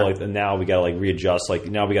like, Yeah. oh, like now we got to like readjust. Like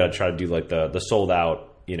now we got to try to do like the sold out,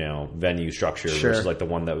 venue structure Sure. versus like the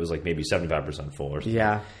one that was like maybe 75% full or something.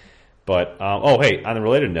 Yeah. But oh, hey, on a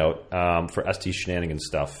related note, for ST Shenanigans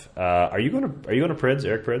stuff, are you going to Prids,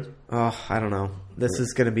 Eric Prids? Oh, I don't know. This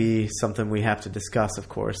is going to be something we have to discuss, of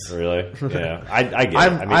course. Really? Yeah, I get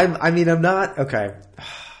it. I'm not okay.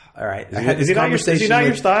 All right, Is he not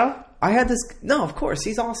your style? I had this. No, of course,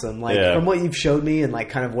 he's awesome. Like from what you've showed me and like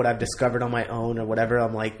kind of what I've discovered on my own or whatever,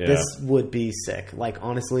 I'm like, this would be sick. Like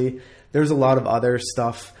honestly, there's a lot of other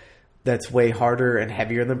stuff that's way harder and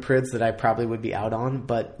heavier than Prids that I probably would be out on.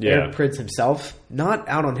 But Eric Prids himself, not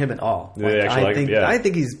out on him at all. Like, I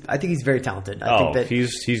think he's very talented. I think that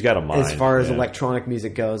he's got a mind. As far as electronic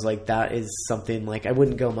music goes, like that is something like I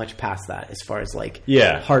wouldn't go much past that as far as like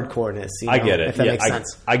hardcoreness. I get it. If that makes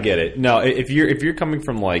sense. I get it. No, if you're coming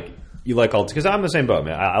from like you like because I'm the same boat,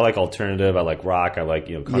 man. I like alternative. I like rock. I like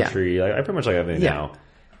country. Like, I pretty much like everything now.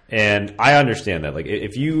 And I understand that. Like,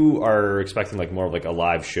 if you are expecting like more of like a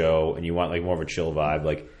live show and you want like more of a chill vibe,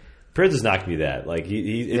 like Prids is not gonna be that. Like,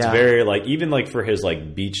 it's very like even like for his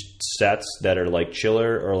like beach sets that are like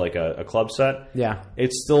chiller or like a club set. Yeah,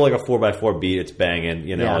 it's still like a 4x4 beat. It's banging.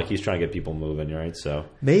 Like he's trying to get people moving. Right. So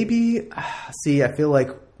maybe see, I feel like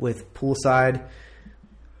with Poolside.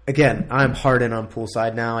 Again, I'm hard in on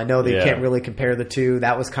Poolside now. I know that you can't really compare the two.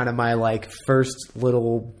 That was kind of my like first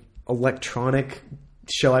little electronic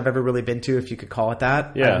show I've ever really been to, if you could call it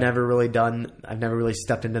that. Yeah. I've never really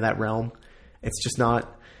stepped into that realm. It's just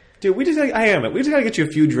not. Dude, we just gotta get you a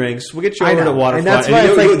few drinks. We'll get you over to Waterfront. And that's why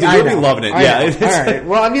you'll be loving it. All right.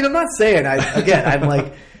 Well, I mean, I'm not saying. I'm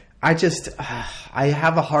like, I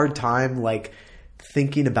have a hard time like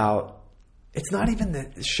thinking about. It's not even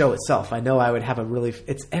the show itself. I know I would have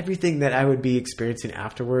it's everything that I would be experiencing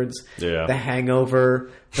afterwards. Yeah. The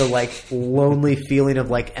hangover, the like lonely feeling of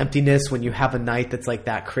like emptiness when you have a night that's like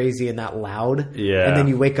that crazy and that loud. Yeah. And then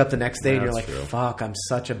you wake up the next day and you're like, fuck, I'm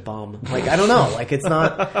such a bum. Like, I don't know. Like, it's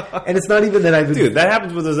not, and it's not even that I've Dude, that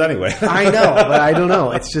happens with us anyway. I know, but I don't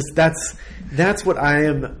know. It's just, that's what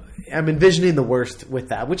I'm envisioning the worst with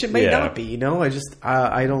that, which it may not be,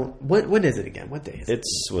 I don't. When is it again? What day is it?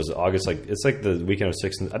 Was August it's like the weekend of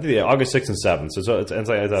 6th. I think August 6th and 7th. So it's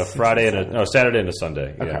like a Friday and Saturday and a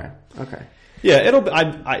Sunday. Okay. Okay. Yeah, it'll.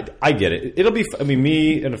 I get it. It'll be. I mean,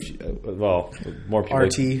 me and a few. Well, more people.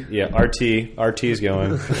 RT. RT is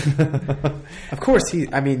going. Of course,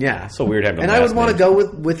 It's so weird having. And I would want to go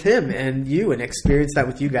with him and you and experience that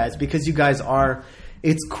with you guys because you guys are.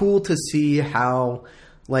 It's cool to see how.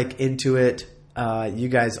 Like into it, you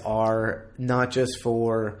guys are not just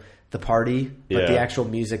for the party, but the actual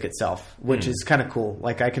music itself, which is kind of cool.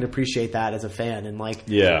 Like I can appreciate that as a fan, and like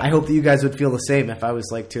I hope that you guys would feel the same if I was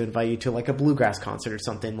like to invite you to like a bluegrass concert or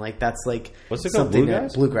something. Like that's like what's it called?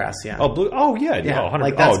 Bluegrass? Bluegrass, yeah. Oh yeah. Yeah.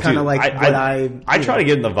 Like that's kind of like what I try to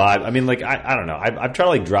get in the vibe. I mean, like I don't know. I've tried to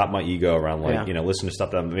like drop my ego around like listen to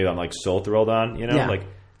stuff that maybe I'm like so thrilled on. Like.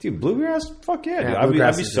 Dude, bluegrass? Fuck yeah, dude.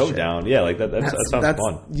 I'd be so down. Yeah, like that sounds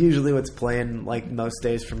fun. Usually what's playing like most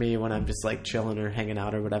days for me when I'm just like chilling or hanging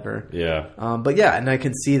out or whatever. Yeah. But yeah, and I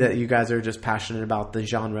can see that you guys are just passionate about the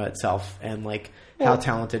genre itself and like how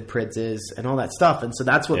talented Prids is and all that stuff. And so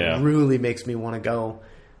that's what really makes me want to go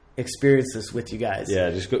experience this with you guys. Yeah,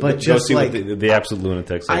 go see like, the absolute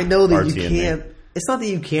lunatics. Like I know that you can't. It's not that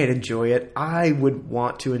you can't enjoy it. I would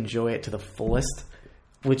want to enjoy it to the fullest.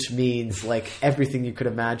 Which means like everything you could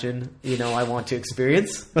imagine, I want to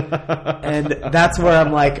experience. And that's where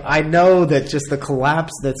I'm like, I know that just the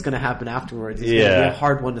collapse that's going to happen afterwards is going to be a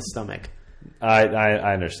hard one to stomach.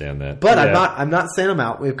 I understand that. But I'm not saying I'm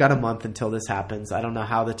out. We've got a month until this happens. I don't know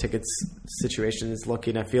how the tickets situation is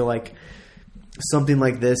looking. I feel like something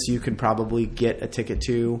like this you can probably get a ticket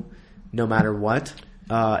to no matter what.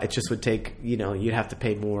 It just would take, you'd have to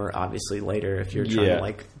pay more obviously later if you're trying to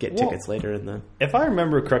like get tickets later in the. If I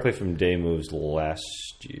remember correctly from Day Moves last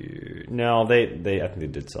year, no, I think they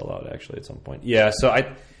did sell out actually at some point. Yeah, so I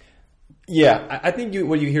think here's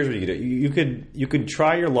what you could do. You could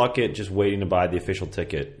try your luck at just waiting to buy the official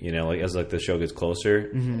ticket. Like as like the show gets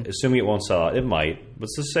closer, assuming it won't sell out. It might, but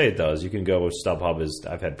let's say it does. You can go with StubHub.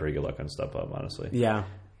 I've had pretty good luck on StubHub, honestly. Yeah.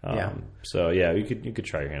 So you could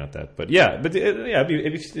try your hand at that, but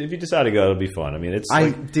if you decide to go, it'll be fun. I mean,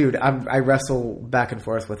 I wrestle back and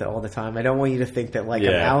forth with it all the time. I don't want you to think that like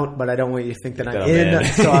I'm out, but I don't want you to think that I'm in.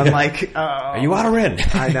 So I'm like, are you out or in?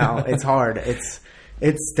 I know it's hard.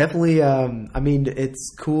 It's definitely.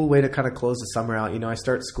 It's a cool way to kind of close the summer out. I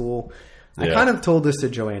start school. I kind of told this to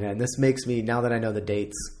Joanna, and this makes me now that I know the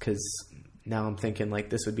dates because now I'm thinking like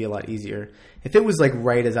this would be a lot easier. If it was like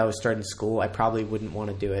right as I was starting school, I probably wouldn't want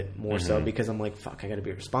to do it more so because I'm like, fuck, I got to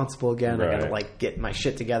be responsible again. Right. I got to like get my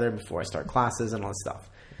shit together before I start classes and all this stuff.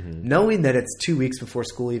 Knowing that it's 2 weeks before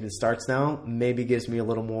school even starts now maybe gives me a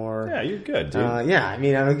little more. Yeah, you're good, dude. Yeah, I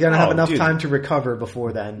mean, I'm gonna have enough dude. time to recover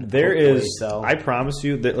before then. There is, so. I promise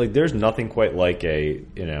you that like there's nothing quite like a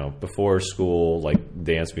before school like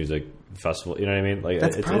dance music festival. You know what I mean? Like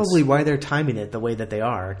that's probably why they're timing it the way that they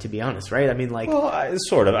are. To be honest, right? I mean, like, well,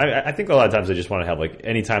 sort of. I think a lot of times they just want to have like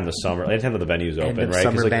anytime the summer, anytime that the venue's open,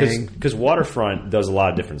 right? Because Waterfront does a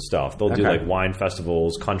lot of different stuff. They'll do like wine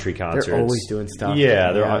festivals, country concerts. They're always doing stuff.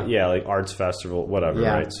 Yeah, like arts festival, whatever,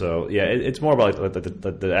 right? So yeah, it's more about like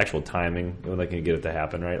the actual timing when they can get it to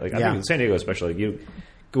happen, right? Like I think in San Diego, especially, like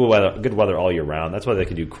good weather all year round. That's why they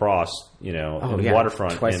can do Cross, in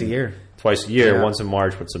Waterfront twice a year, once in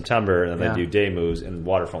March with September, and then they do day moves in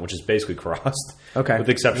Waterfront, which is basically Crossed. Okay, with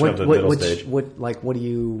the exception of the middle stage. What do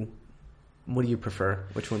you prefer?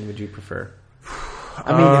 Which one would you prefer?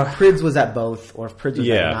 I mean, if Prids was at both, or if Prids was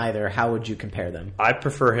at neither, how would you compare them? I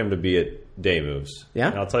prefer him to be at day moves. Yeah,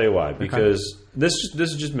 and I'll tell you why. Because this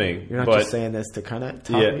is just me. You're not just saying this to kind of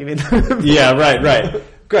talk. Yeah, right.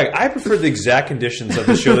 Greg, I prefer the exact conditions of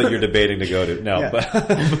the show that you're debating to go to. No, but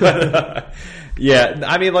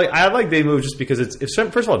I mean, like I like day moves just because it's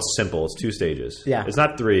first of all it's simple. It's 2 stages. Yeah, it's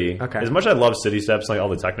not 3. Okay. As much as I love City Steps, like all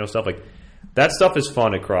the techno stuff, like that stuff is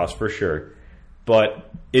fun at Cross for sure. But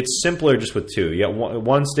it's simpler just with 2. You got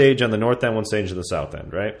one stage on the north end, one stage on the south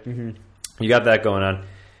end, right? Mm-hmm. You got that going on.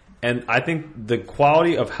 And I think the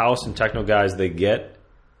quality of house and techno guys they get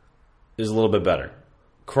is a little bit better.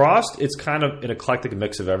 Crossed, it's kind of an eclectic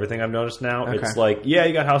mix of everything I've noticed now. Okay. It's like,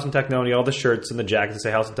 you got house and techno and you got all the shirts and the jackets that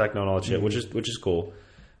say house and techno and all that shit, which is cool.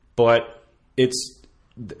 But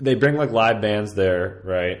they bring like live bands there,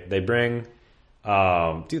 right? They bring...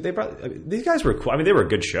 they brought these guys were cool. I mean, they were a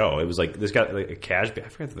good show. It was like this guy, like a cash. I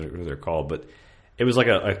forget what they're called, but it was like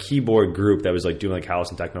a keyboard group that was like doing like house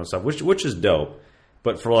and techno and stuff, which is dope.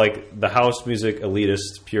 But for like the house music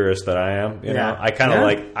elitist purist that I am, you know, I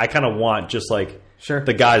kind of want just like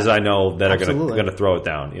the guys that I know that are going to throw it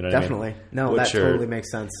down. You know, definitely. What I mean? No, that totally makes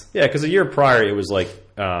sense. Yeah, because a year prior it was like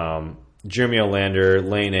Jeremy Olander,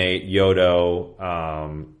 Lane 8,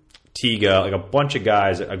 Yodo. Tiga, like a bunch of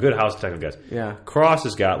guys, a good house technical guys. Yeah. Cross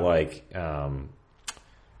has got like, who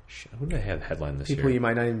did I have headline this year? People you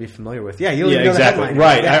might not even be familiar with. Yeah, you'll know exactly. The headline.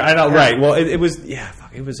 Right. Yeah. I know. Yeah. Right. Well, it was.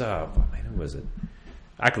 Who was it?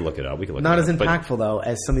 I could look it up. We could look. Not it up. Not as impactful though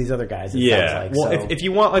as some of these other guys. Well, so. if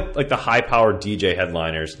you want like the high powered DJ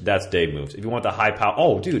headliners, that's Dave Moves. If you want the high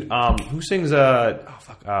power, dude, who sings?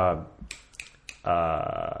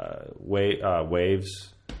 Waves.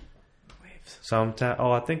 Sometimes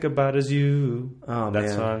all I think about is you. Oh, that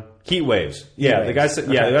man. song, Heat Waves. Yeah, the guys. The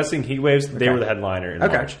guys sing Heat Waves. They were the headliner in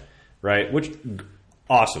March, right? Which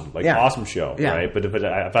awesome, awesome show, right? But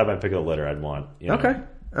if I might pick a litter, I'd want. Okay,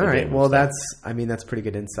 all right. Well, that's pretty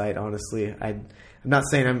good insight. Honestly, I'm not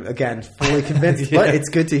saying I'm again fully convinced, but it's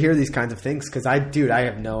good to hear these kinds of things because I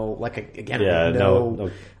have no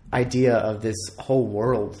idea of this whole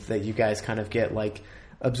world that you guys kind of get like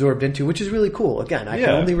absorbed into, which is really cool. Again, I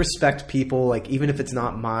can only respect people, like even if it's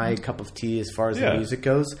not my cup of tea as far as the music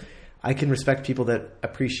goes, I can respect people that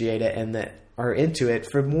appreciate it and that are into it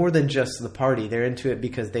for more than just the party. They're into it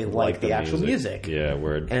because they like the actual music. Yeah,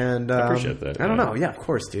 word. And I appreciate that. I don't know. Yeah, of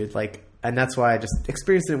course, dude. Like, and that's why I just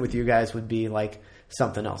experiencing it with you guys would be like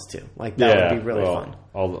something else too. Like that would be really fun.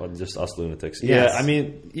 All just us lunatics. Yes. I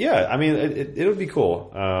mean, it would be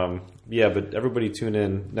cool. But everybody tune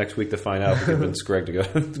in next week to find out if we convince Greg to go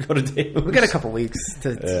to Dave Moves. We got a couple weeks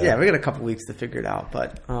to figure it out.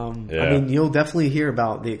 But I mean, you'll definitely hear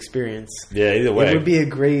about the experience. Yeah, either way, it would be a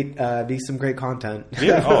great, some great content.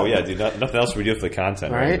 Yeah. Oh yeah, dude. Nothing else we do for the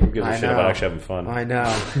content, right? Who gives a shit about actually having fun? I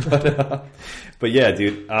know. but yeah,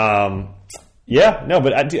 dude. But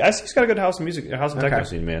I see he's got a good house and techno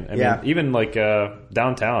scene, man. I mean, even like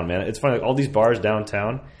downtown, man. It's funny, like all these bars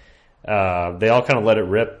downtown. They all kind of let it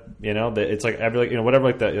rip, you know. It's like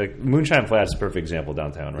whatever, like Moonshine Flats is a perfect example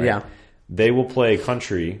downtown, right? Yeah. They will play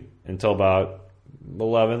country until about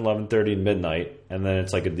 11:30 midnight, and then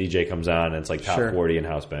it's like a DJ comes on and it's like top 40 and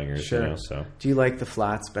house bangers. Sure. You know, so do you like the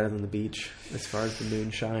flats better than the beach as far as the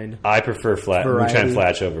moonshine? I prefer Moonshine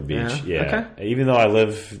Flats over beach. Yeah. Okay. Even though I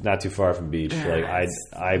live not too far from beach, I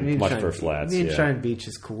much prefer flats. Moonshine Beach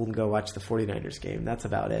is cool to go watch the 49ers game. That's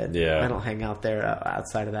about it. Yeah. I don't hang out there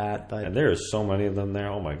outside of that, but and there are so many of them there.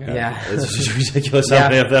 Oh my god. Yeah. It's just ridiculous how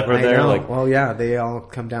many of them are there. Like, well, yeah, they all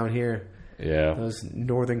come down here. Yeah. Those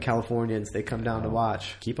Northern Californians, they come down to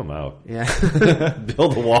watch. Keep them out. Yeah.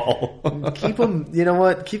 Build a wall. Keep them, you know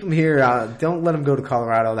what? Keep them here. Don't let them go to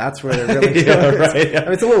Colorado. That's where they're really Yeah, right. I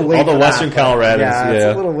mean, it's a little late All the for Western that, Coloradans. Yeah, Yeah.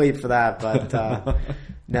 it's a little late for that, but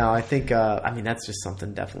no, I think, I mean, that's just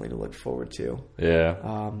something definitely to look forward to.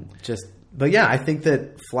 Yeah. But yeah, I think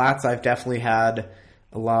that Flats, I've definitely had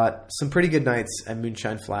some pretty good nights at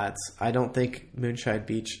Moonshine Flats. I don't think Moonshine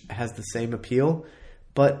Beach has the same appeal,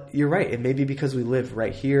 but you're right. It may be because we live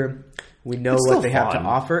right here. We know It's what still they have to fun.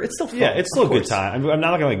 offer. It's still fun. Yeah, it's still a good course. time. I'm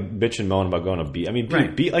not gonna like bitch and moan about going to beach. I mean,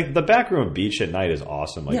 Right. like the back room of beach at night is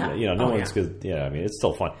awesome. Like, Yeah. you know, no Oh, one's yeah. good. Yeah, I mean, it's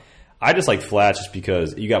still fun. I just like Flats just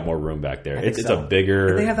because you got more room back there. I think It's so. a bigger.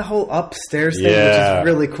 And they have the whole upstairs thing, Yeah. which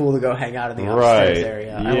is really cool to go hang out in the right upstairs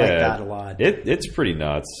area. I like that a lot. It's pretty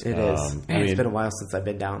nuts. It is. I Man, mean, it's been a while since I've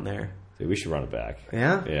been down there. dude, we should run it back.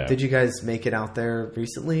 Yeah? Yeah. Did you guys make it out there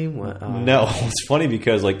recently? No, it's funny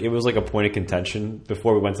because like it was like a point of contention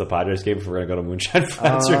before we went to the Padres game if we're gonna go to Moonshine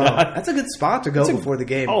Flats or not. That's a good spot to go before the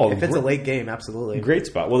game. oh, if it's a great- late game, absolutely. Great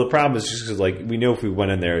spot. Well, the problem is just because like we know if we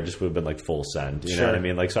went in there, it just would have been like full send. You know what I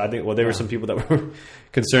mean? Like, so I think there were some people that were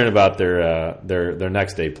concerned about their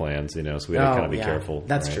next day plans. You know, so we had to kind of be careful.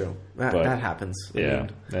 That's right? true. But, That happens. I Yeah,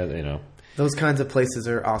 mean, you know. those kinds of places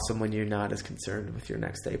are awesome when you're not as concerned with your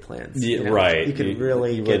next day plans. Yeah, you know? right. You can You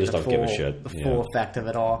really really get just the don't give a full- shit. the Yeah. full effect of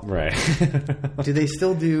it all. Right. Do they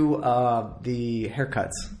still do the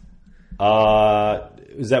haircuts?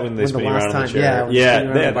 Is that when they When the spin you last around in the time- chair? yeah, when they spin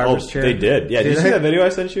you around the barber's chair. They did. Yeah, did you see they? that video I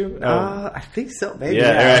sent you? I think so. Maybe.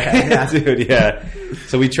 Yeah, right. okay, yeah. Dude. Yeah.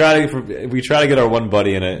 So we try to get our one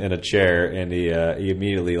buddy in a chair, and he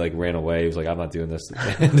immediately like ran away. He was like, "I'm not doing this."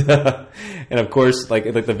 And of course, like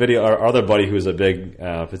the video, our other buddy who was a big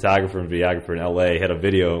photographer and videographer in LA had a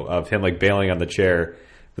video of him like bailing on the chair.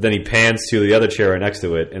 But then he pans to the other chair right next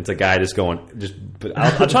to it, and it's a guy just going. But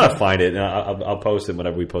I'll try to find it, and I'll post it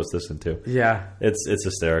whenever we post this into. Yeah. It's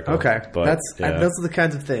hysterical. Okay, but those are the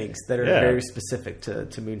kinds of things that are Yeah. very specific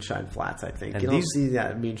to Moonshine Flats. I think And you don't these- see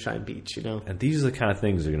that at Moonshine Beach. You know. And these are the kind of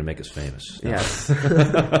things that are going to make us famous. Yes,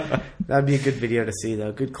 that'd be a good video to see,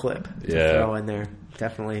 though. Good clip to Yeah. throw in there,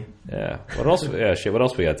 definitely. Yeah. What else? Yeah. Shit. What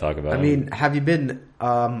else we got to talk about? I mean, have you been?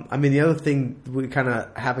 The other thing we kind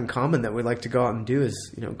of have in common that we like to go out and do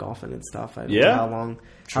is golfing and stuff. I don't Yeah. know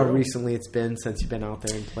how recently it's been since you've been out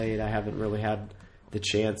there and played. I haven't really had the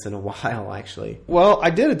chance in a while, actually. well,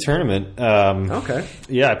 I did a tournament. Okay.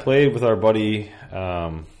 Yeah, I played with our buddy.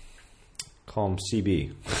 Call him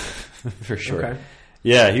CB for sure. Okay.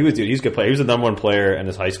 Yeah, he's a good player. He was the number one player in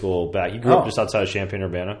his high school back. He grew up just outside of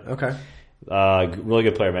Champaign-Urbana. Okay. Really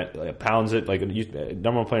good player, man. Like, pounds it. Like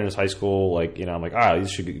number one player in his high school. Like I'm like,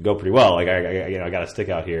 this should go pretty well. Like I got to stick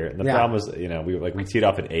out here. And the problem was, we teed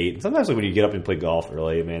off at 8. And sometimes like when you get up and play golf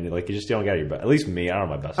early, man, like you just don't get your best. At least me, I don't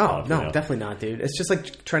know my best. Oh golf, no, you know? definitely not, dude. It's just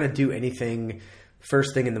like trying to do anything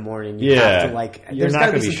first thing in the morning. You Yeah. have to like. You're There's not got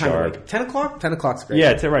to gonna be be some time. sharp. Like 10 o'clock. 10 o'clock's great.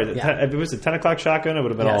 Yeah, right. Yeah. If it was a 10 o'clock shotgun, it would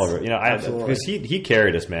have been all over. Absolutely. Because he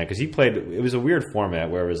carried us, man. Because he played. It was a weird format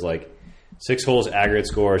where it was like 6 holes aggregate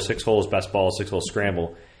score, 6 holes best ball, 6 holes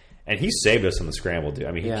scramble, and he saved us in the scramble, dude.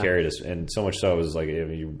 I mean, he carried us, and so much so it was like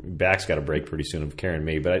your back's got to break pretty soon of carrying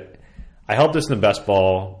me. But I helped us in the best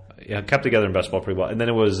ball. Kept together in best ball pretty well, and then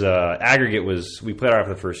it was aggregate was we played out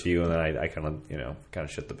for the first few, and then I kind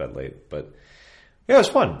of shit the bed late, but. Yeah, it was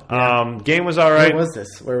fun. Yeah. Game was all right.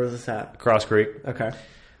 Where was this at? Cross Creek. Okay.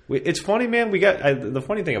 It's funny, man. We got the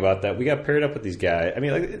funny thing about that. We got paired up with these guys. I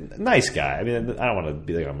mean, like nice guy. I mean, I don't want to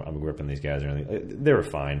be like I'm ripping these guys or anything. They were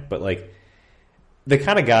fine, but like the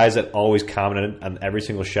kind of guys that always commented on every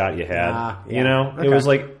single shot you had. Yeah. It was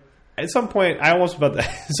like at some point I almost about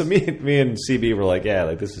that. So me and CB were like, yeah,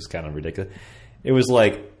 like this is kind of ridiculous. It was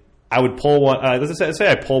like I would pull one. Let's say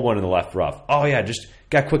I pull one in the left rough. Oh yeah, just.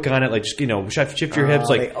 Got quick on it, like just shift your hips,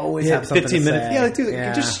 like they always have something 15 to minutes. say. Yeah, like dude,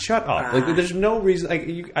 Yeah. just shut up. Like there's no reason.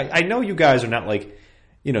 Like I know you guys are not like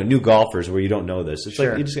new golfers where you don't know this. It's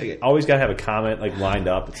like you just always got to have a comment like lined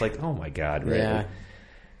up. It's like oh my god, right? Yeah. Like,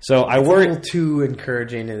 so I It's worry. a little too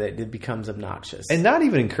encouraging that it becomes obnoxious. And not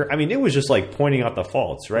even I mean, it was just like pointing out the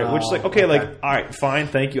faults, right? Which is like okay, like all right, fine,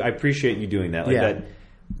 thank you, I appreciate you doing that. Like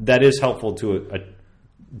that is helpful to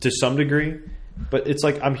some degree. But it's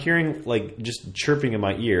like I'm hearing like just chirping in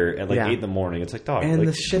my ear at like 8 in the morning. It's like dog, and like,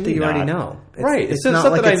 the shit that you already know, right? It's not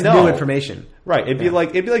not like that it's I know new information, right? It'd be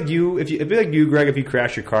like you it'd be like you, Greg, if you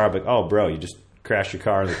crash your car. I'd be like, oh, bro, you just crashed your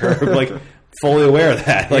car on the curb. Like fully aware of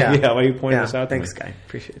that. Like, why are you pointing this out? Thanks, to me? guy.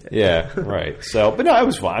 Appreciate it. Yeah, right. So, but no, it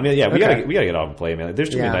was fun. I mean, we gotta get out and play, man. Like, there's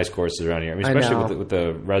too many nice courses around here. I mean, especially with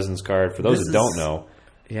the residence card. For those that don't know.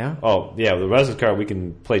 Yeah. Oh, yeah, with the residence card, we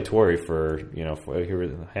can play Tory for,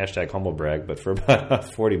 here, hashtag humble brag, but for about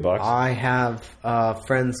 $40. I have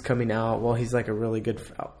friends coming out. Well, he's like a really good.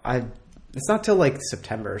 It's not till like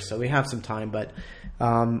September, so we have some time. But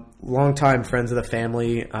longtime friends of the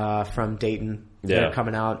family from Dayton, they're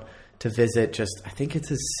coming out to visit. I think it's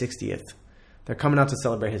his 60th. They're coming out to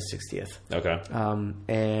celebrate his 60th. Okay.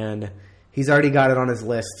 And he's already got it on his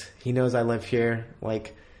list. He knows I live here.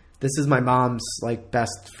 Like, this is my mom's like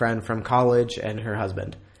best friend from college and her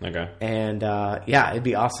husband. Okay. And it'd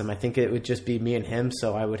be awesome. I think it would just be me and him,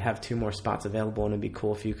 so I would have 2 more spots available, and it'd be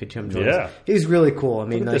cool if you could come join us. He's really cool. I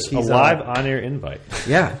mean, like, he's a live on-air invite.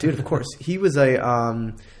 Yeah, dude. Of course, he was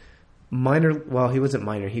a minor. Well, he wasn't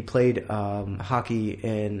minor. He played hockey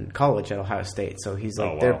in college at Ohio State, so he's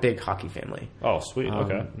like they're a big hockey family. Oh, sweet.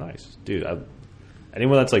 Okay, nice, dude.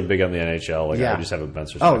 Anyone that's like big on the NHL, like I just have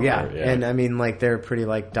immense respect. Oh yeah. And I mean, like, they're pretty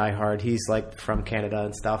like diehard. He's like from Canada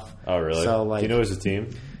and stuff. Oh really? So like, do you know his team?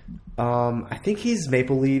 I think he's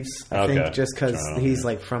Maple Leafs. I think just because he's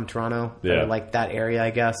like from Toronto, or like that area,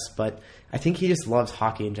 I guess. But I think he just loves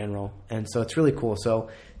hockey in general, and so it's really cool. So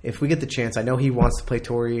if we get the chance, I know he wants to play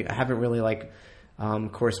Tory. I haven't really like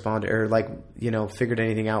corresponded or like figured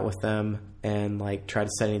anything out with them and like try to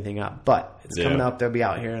set anything up. But it's coming up. They'll be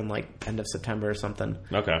out here in like end of September or something.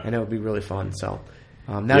 Okay, and it would be really fun. So.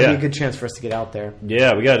 That'd be a good chance for us to get out there.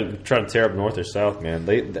 Yeah, we got to try to tear up north or south, man.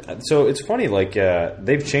 So it's funny, like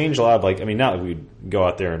they've changed a lot. Of, like, I mean, not that we go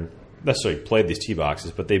out there and necessarily play these tee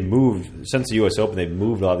boxes, but they've moved since the U.S. Open. They've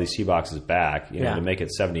moved a lot of these tee boxes back, to make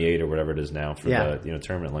it 78 or whatever it is now for the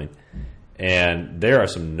tournament length. And there are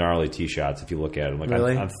some gnarly tee shots if you look at them. Like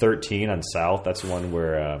really? on 13 on South, that's the one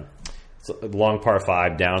where. It's a long par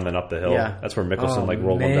 5 down and then up the hill. Yeah. That's where Mickelson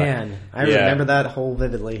rolled one down. I remember that hole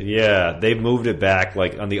vividly. Yeah, they've moved it back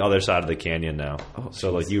like on the other side of the canyon now. Oh,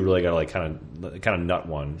 so like you really got to like kind of nut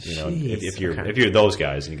one, if you're those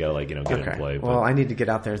guys and you got to like get in play. Well, I need to get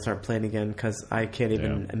out there and start playing again because I can't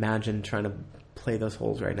even imagine trying to play those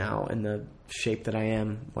holes right now in the shape that I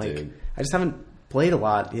am. Like, dude. I just haven't played a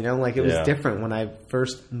lot. Like it was different when I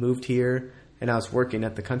first moved here. And I was working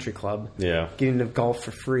at the country club, getting to golf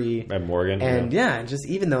for free at Morgan, and just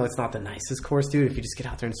even though it's not the nicest course, dude, if you just get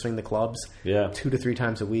out there and swing the clubs, 2 to 3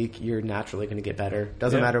 times a week, you're naturally going to get better.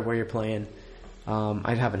 Doesn't matter where you're playing.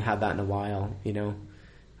 I haven't had that in a while.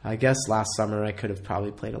 I guess last summer I could have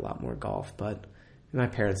probably played a lot more golf, but my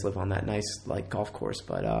parents live on that nice like golf course,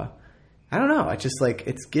 but. I don't know. I just like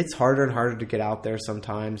it gets harder and harder to get out there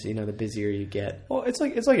sometimes. The busier you get. Well, it's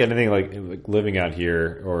like anything like living out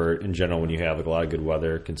here or in general when you have like a lot of good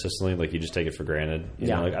weather consistently. Like you just take it for granted. You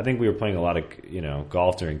know, like I think we were playing a lot of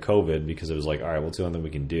golf during COVID because it was like, all right, what's the only thing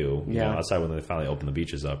we can do? Outside when they finally opened the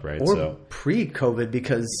beaches up, right? Or pre-COVID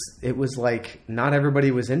because it was like not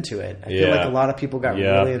everybody was into it. I feel like a lot of people got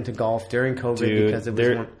really into golf during COVID because it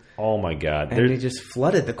was. Oh my God! And they just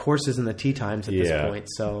flooded the courses and the tee times at this point.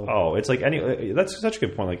 So it's like that's such a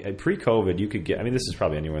good point. Like pre-COVID, you could get. I mean, this is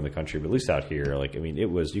probably anywhere in the country, but at least out here, like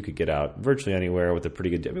you could get out virtually anywhere with a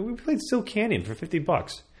pretty good. I mean, we played Still Canyon for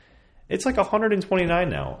 $50. It's like $129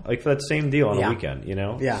 now, like for that same deal on a weekend.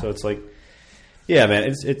 So it's like, man,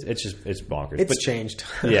 it's bonkers. It's changed.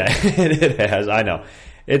 It has. I know.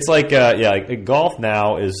 It's like like golf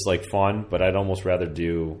now is like fun, but I'd almost rather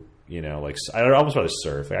do. I'd almost rather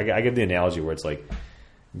surf. I give the analogy where it's like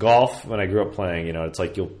golf. When I grew up playing, it's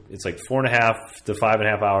like 4.5 to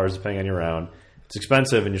 5.5 hours depending on your round. It's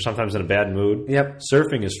expensive, and you're sometimes in a bad mood. Yep.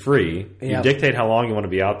 Surfing is free. You dictate how long you want to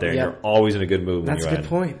be out there. And you're always in a good mood. That's when you're a good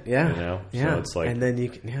point. Yeah. So it's like, and then you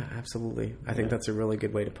can. Yeah, absolutely. I think that's a really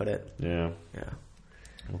good way to put it. Yeah.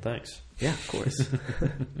 Well, thanks. Yeah, of course.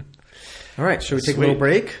 All right. Should we take a little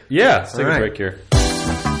break? Yeah. Let's take a break here.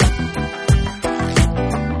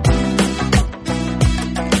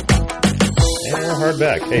 Hard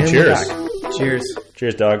back. Hey, cheers.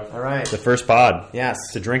 Cheers, dog. All right. The first pod. Yes.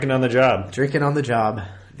 It's a drinking on the job. Drinking on the job.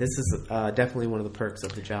 This is definitely one of the perks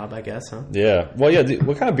of the job, I guess, huh? Yeah. Well, yeah.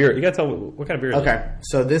 What kind of beer? You got to tell me what kind of beer is Okay.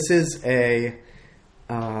 So this is a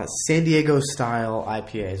San Diego style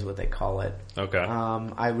IPA is what they call it. Okay.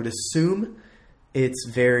 I would assume it's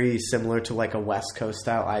very similar to like a West Coast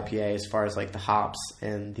style IPA as far as like the hops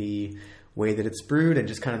and the way that it's brewed and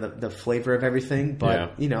just kind of the flavor of everything.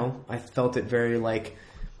 But, I felt it very like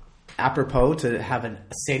apropos to have a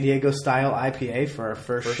San Diego style IPA for our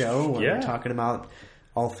first show when we're talking about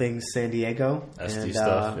all things San Diego SD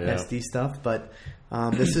stuff. SD stuff. But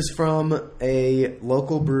this is from a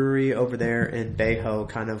local brewery over there in Bayho,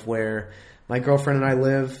 kind of where my girlfriend and I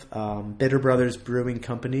live. Bitter Brothers Brewing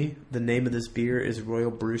Company. The name of this beer is Royal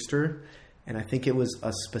Brewster. and I think it was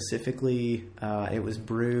specifically it was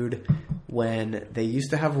brewed when they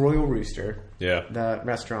used to have Royal Rooster, the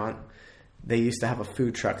restaurant. They used to have a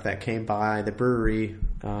food truck that came by the brewery.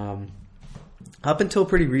 Up until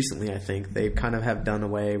pretty recently, I think they kind of have done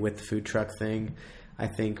away with the food truck thing. I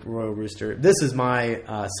think Royal Rooster. This is my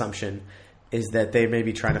assumption. Is that they may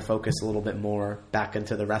be trying to focus a little bit more back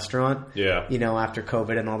into the restaurant, after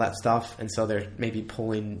COVID and all that stuff. And so they're maybe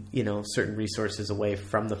pulling, certain resources away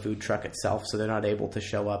from the food truck itself. So they're not able to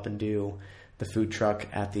show up and do the food truck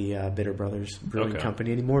at the Bitter Brothers Brewing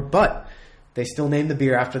Company anymore. But they still name the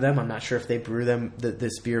beer after them. I'm not sure if they brew them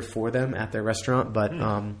this beer for them at their restaurant, but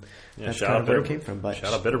that's kind of where it came from. But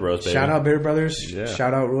shout out Bitter Bros, baby. Shout out Bitter Brothers. Yeah.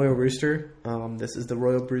 Shout out Royal Rooster. This is the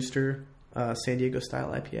Royal Rooster San Diego style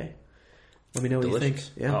IPA. Let me know what you think.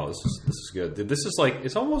 Yeah. Oh, this is good. This is like,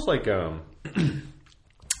 it's almost like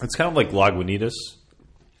it's kind of like Lagunitas.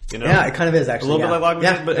 Yeah, it kind of is actually a little bit like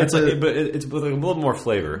Lagunitas, but it's with like a little more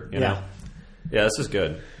flavor. You know. Yeah, this is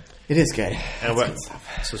good. It is good. And good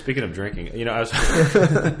stuff. So speaking of drinking, I was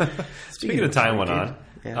speaking of time went on.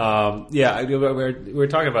 Yeah. We were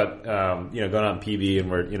talking about going on PB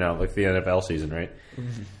and we're like the NFL season, right?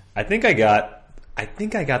 Mm-hmm. I think I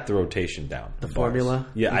got the rotation down. The formula?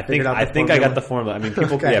 Yeah, I think I got the formula. I mean,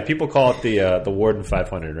 people call it the Warden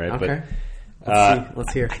 500, right? Okay. But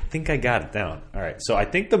let's hear. I think I got it down. All right. So I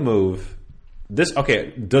think the move. Did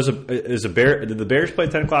the Bears play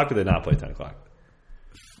 10 o'clock or did they not play 10 o'clock?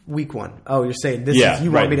 Week 1. Oh, you're saying this is, you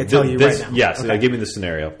want me to tell you right now? Yes. Okay. Give me the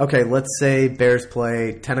scenario. Okay, let's say Bears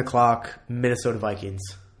play 10 o'clock, Minnesota Vikings.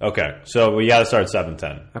 Okay, so we got to start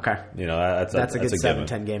 7-10. Okay. That's a good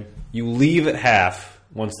 7-10 game. You leave at half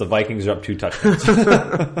once the Vikings are up 2 touchdowns.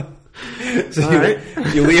 So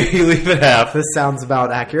you leave at half. This sounds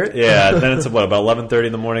about accurate. Yeah, then it's about 11:30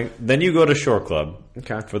 in the morning. Then you go to Shore Club.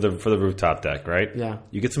 Okay. For the rooftop deck, right? Yeah.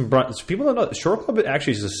 You get some brunch. So people don't know Shore Club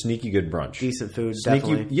actually is a sneaky good brunch. Decent food,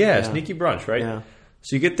 definitely. Sneaky brunch, right? Yeah.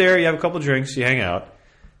 So you get there, you have a couple of drinks, you hang out,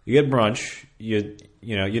 you get brunch, you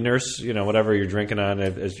nurse, whatever you're drinking on,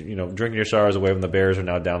 as drinking your sorrows away when the Bears are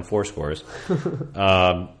now down 4 scores.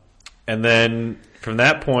 And then from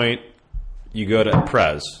that point, you go to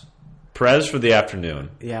Prez for the afternoon.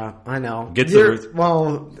 Yeah, I know. See,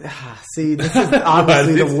 this is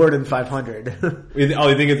obviously the Warden 500.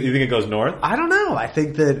 You think it goes north? I don't know. I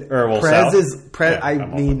think that Prez south? is Prez.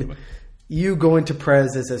 Yeah, you going to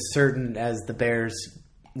Prez is as certain as the Bears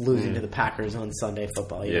losing to the Packers on Sunday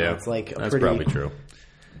football. It's like that's probably true.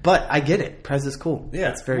 But I get it. Prez is cool. Yeah,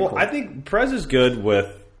 it's very cool. I think Prez is good with.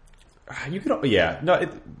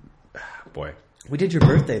 Boy. We did your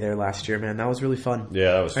birthday there last year, man. That was really fun.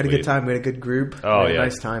 Yeah, that was sweet. We had a good time. We had a good group. Oh, yeah.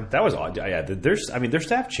 Nice time. That was odd. Yeah, their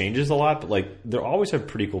staff changes a lot, but they always have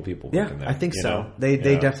pretty cool people working there. I think so. They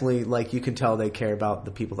definitely, you can tell they care about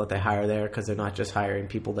the people that they hire there because they're not just hiring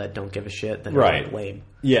people that don't give a shit that are lame.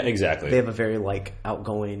 Yeah, exactly. They have a very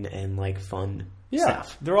outgoing and fun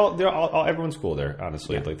staff. They're all everyone's cool there,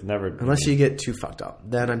 honestly. Yeah. Unless you get too fucked up.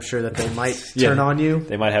 Then I'm sure that they might turn on you.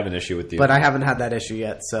 They might have an issue with you. But I haven't had that issue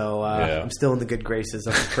yet, so I'm still in the good graces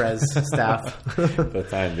of the Prez staff. For the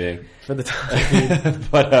time being.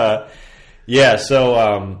 But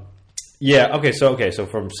so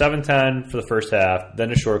from 7-10 for the first half,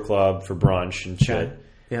 then a Shore Club for brunch and shit.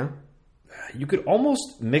 Yeah. You could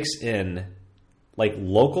almost mix in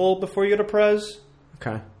local before you go to Prez.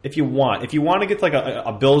 Okay. If you want to get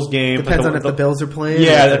a Bills game, depends on if the Bills are playing.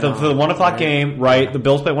 Yeah, for the 1 o'clock game, right? The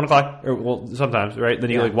Bills play 1 o'clock, sometimes, right? Then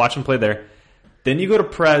you watch them play there. Then you go to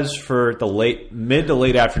Prez for the mid to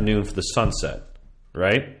late afternoon for the sunset,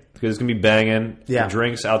 right? Because it's gonna be banging. Yeah.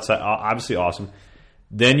 Drinks outside, obviously awesome.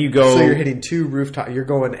 Then you go. So you're hitting 2 rooftop. You're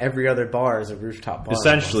going every other bar is a rooftop bar.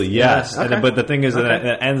 Essentially, yes. Yeah. Okay. But the thing is that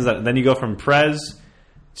it ends. Then you go from Prez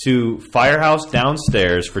to Firehouse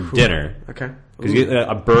downstairs for dinner. Okay. Because you get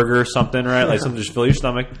a burger or something, right? Something to just fill your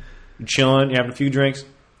stomach. You're chilling. You're having a few drinks.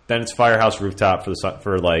 Then it's Firehouse rooftop for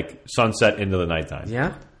sunset into the nighttime.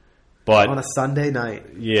 Yeah. But on a Sunday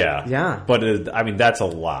night. Yeah. Yeah. But that's a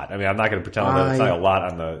lot. I mean, I'm not going to pretend that it's not a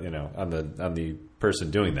lot on the person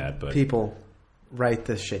doing that. But people, write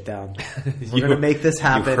this shit down. We're going to make this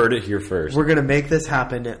happen. You heard it here first. We're going to make this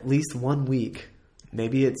happen at least 1 week.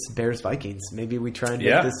 Maybe it's Bears Vikings. Maybe we try and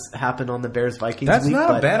make this happen on the Bears Vikings. That's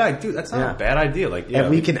not a bad idea. That's not a bad idea. And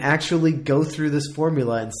we can actually go through this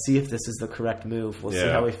formula and see if this is the correct move. We'll see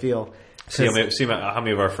how we feel. See how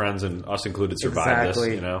many of our friends and us included survive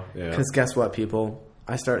this. Because guess what, people?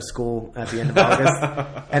 I start school at the end of August,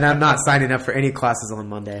 and I'm not signing up for any classes on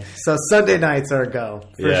Monday. So Sunday nights are a go.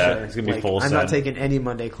 For sure. It's gonna be full send. I'm not taking any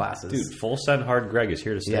Monday classes. Dude, full send hard Greg is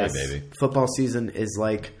here to stay, baby. Football season is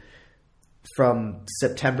from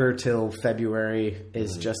September till February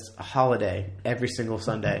is just a holiday every single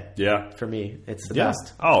Sunday. Yeah. For me, it's the Yeah.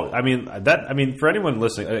 best. Oh, I mean, for anyone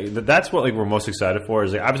listening, that's what like we're most excited for.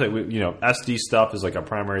 Is like, obviously, SD stuff is like our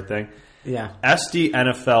primary thing. Yeah. SD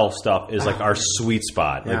NFL stuff is like our sweet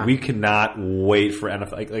spot. Like Yeah. we cannot wait for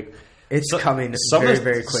NFL. Like It's coming very,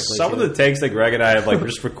 very quickly. Some of the takes that Greg and I have like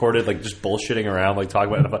just recorded, like just bullshitting around, like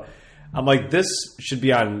talking about NFL. I'm like, this should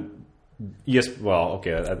be on. Yes, well,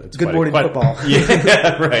 okay. It's Good Morning Football.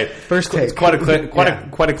 Yeah, right. First take. It's quite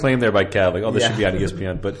a claim there by Kev. Like, this should be on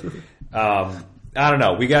ESPN. But I don't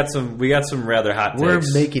know. We got some rather hot takes. We're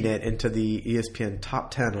making it into the ESPN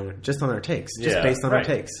top 10 on our takes, just based on our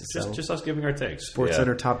takes. So. Just us giving our takes.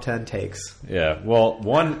 SportsCenter top 10 takes. Yeah. Well,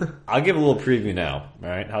 I'll give a little preview now. All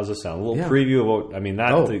right. How's this sound? A little preview of what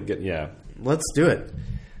Let's do it.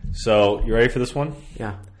 So, you ready for this one?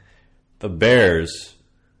 Yeah. The Bears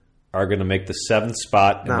are going to make the 7th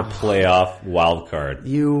spot in the playoff wild card.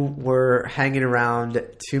 You were hanging around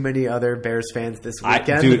too many other Bears fans this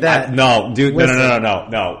weekend. No.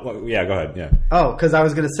 Yeah, go ahead. Yeah. Oh, because I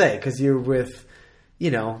was going to say, because you're with,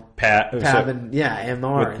 Pat and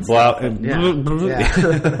MR and Blau, stuff.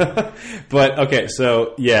 Yeah. But okay,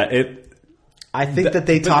 so I think that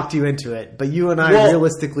they talked you into it, but you and I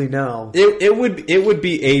realistically know it would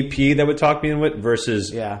be AP that would talk me into it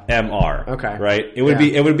versus MR. Okay, right? It would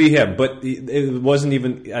be him, but it wasn't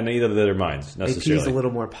even on either of their minds necessarily. AP is a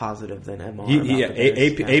little more positive than MR.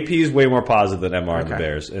 AP is way more positive than MR in the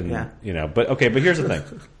Bears, and But here's the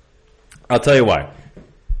thing. I'll tell you why.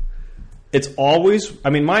 It's always, I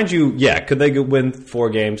mean, mind you, could they win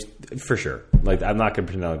 4 games? For sure. Like, I'm not going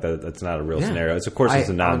to pretend like that's not a real scenario. It's, of course, it's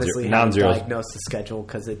a non-zero. I diagnosed the schedule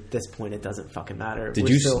because at this point it doesn't fucking matter. Did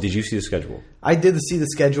you see the schedule? I did see the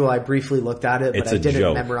schedule. I briefly looked at it, but I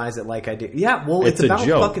didn't memorize it like I did. Yeah, well, it's about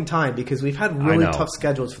fucking time because we've had really tough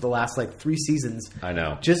schedules for the last 3 seasons. I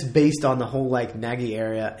know. Just based on the whole Nagy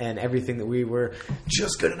area and everything that we were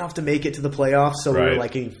just good enough to make it to the playoffs, so we were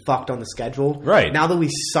getting fucked on the schedule. Right. Now that we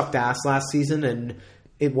sucked ass last season and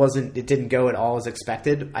it didn't go at all as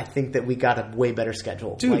expected, I think that we got a way better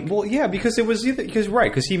schedule. Dude, because it was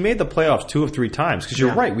because he made the playoffs 2 or 3 times. Because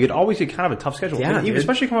you're right, we had always had kind of a tough schedule. Yeah,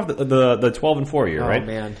 especially coming off the 12-4 year, right? Oh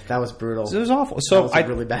man, that was brutal. So it was awful. So that was a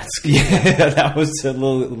really bad schedule. Yeah, that was a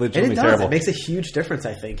little legitimately terrible. It makes a huge difference.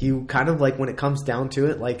 I think you kind of when it comes down to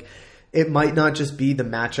it, it might not just be the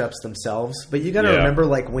matchups themselves, but you got to remember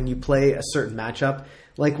when you play a certain matchup.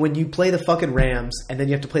 Like when you play the fucking Rams and then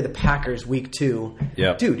you have to play the Packers week 2.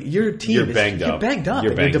 Yeah. Dude, your team you're banged up.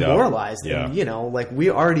 You're demoralized. Yeah. And, we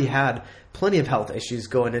already had plenty of health issues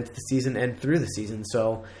going into the season and through the season.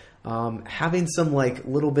 So having some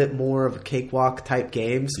little bit more of a cakewalk type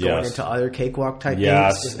games going into other cakewalk type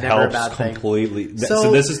games is never a bad thing. Completely.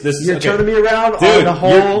 So this is you're turning me around dude, on the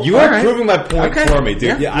whole. You are proving my point for me,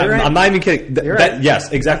 dude. Yeah, I'm not even kidding.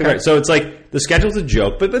 Yes, exactly right. So it's the schedule's a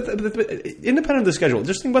joke, but independent of the schedule,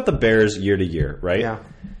 just think about the Bears year to year, right? Yeah.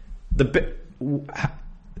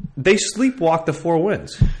 They sleepwalk the 4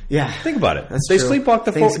 wins. Yeah. Think about it. That's they true. sleepwalk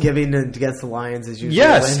the 4 Thanksgiving against the Lions is usually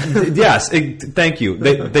yes. Thank you.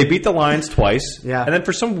 They beat the Lions twice. Yeah. And then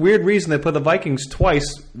for some weird reason they play the Vikings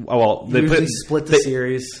twice. Well, they split the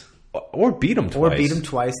series. Or beat them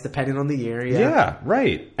twice, depending on the year. Yeah,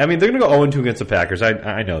 right. I mean, they're going to go 0-2 against the Packers.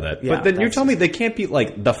 I know that. Yeah, but then you're telling me they can't beat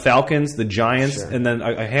the Falcons, the Giants, and then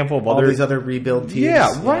a handful of all these other rebuild teams. Yeah,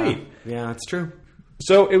 right. Yeah, that's true.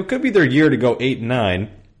 So it could be their year to go 8-9,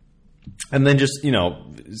 and then just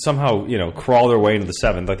somehow crawl their way into the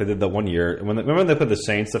 7th like they did that one year. Remember when they put the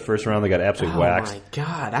Saints the first round? They got absolutely waxed. Oh my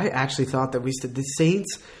god! I actually thought that the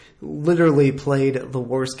Saints literally played the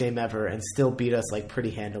worst game ever and still beat us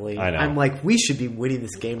pretty handily. I know. I'm we should be winning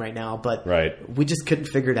this game right now, but we just couldn't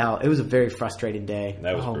figure it out. It was a very frustrating day.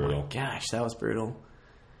 That was brutal. Oh my gosh, that was brutal.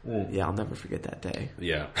 Yeah, I'll never forget that day.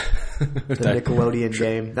 Yeah. The Nickelodeon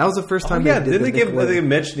game. That was the first time did they give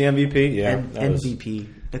Mitch the MVP? Yeah.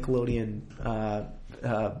 MVP. Nickelodeon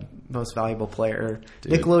most valuable player.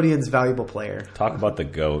 Dude. Nickelodeon's valuable player. Talk about the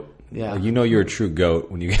GOAT. Yeah. You're a true GOAT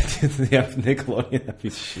when you get to the Nickelodeon MVP.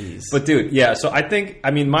 Jeez. But dude, yeah, so I think,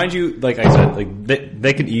 mind you, like I said,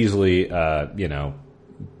 they could easily, obviously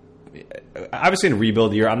in a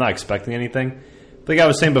rebuild year, I'm not expecting anything. Like I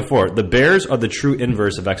was saying before, the Bears are the true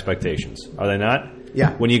inverse of expectations. Are they not?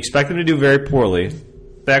 Yeah. When you expect them to do very poorly,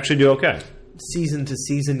 they actually do okay. Season to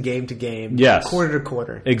season, game to game, yes. Quarter to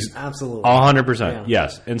quarter. Absolutely. 100%,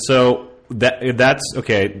 yes. And so that's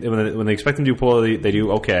okay. When they expect them to do poorly, they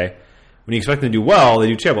do okay. when you expect them to do well, they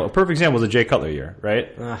do terrible. A perfect example was the Jay Cutler year,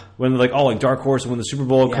 right? When like dark horse win the Super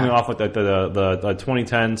Bowl, coming off with the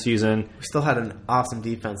 2010 season. We still had an awesome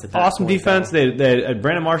defense at that Awesome point, defense. though. They had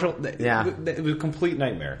Brandon Marshall. It was a complete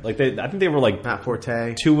nightmare. Like I think they were like Matt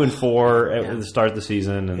Forte 2-4 at the start of the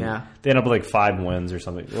season, and they ended up with like 5 wins or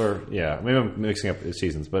something. Or maybe I'm mixing up the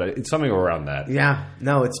seasons, but it's something around that. Yeah,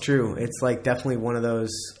 no, it's true. It's like definitely one of those.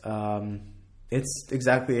 It's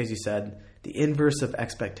exactly as you said, the inverse of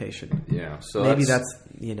expectation. Yeah, so maybe that's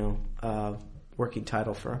working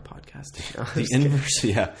title for our podcast. The inverse,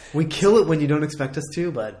 yeah. We kill it when you don't expect us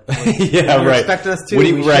to, but when you're expecting us to.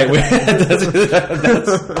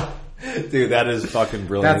 Dude, that is fucking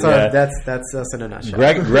brilliant. That's us in a nutshell.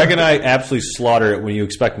 Greg and I absolutely slaughter it when you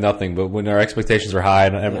expect nothing, but when our expectations are high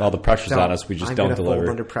and all the pressure's on us, we just don't deliver. Fold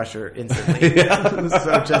under pressure instantly.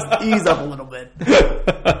 So just ease up a little bit.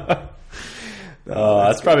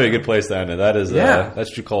 That's probably a good place to end it. That is, that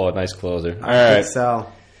should you call a nice closer. All right.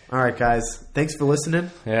 So, all right, guys. Thanks for listening.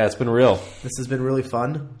 Yeah, it's been real. This has been really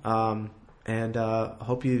fun. And I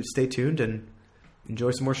hope you stay tuned and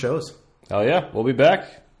enjoy some more shows. Hell yeah. We'll be back.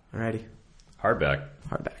 All righty. Hardback.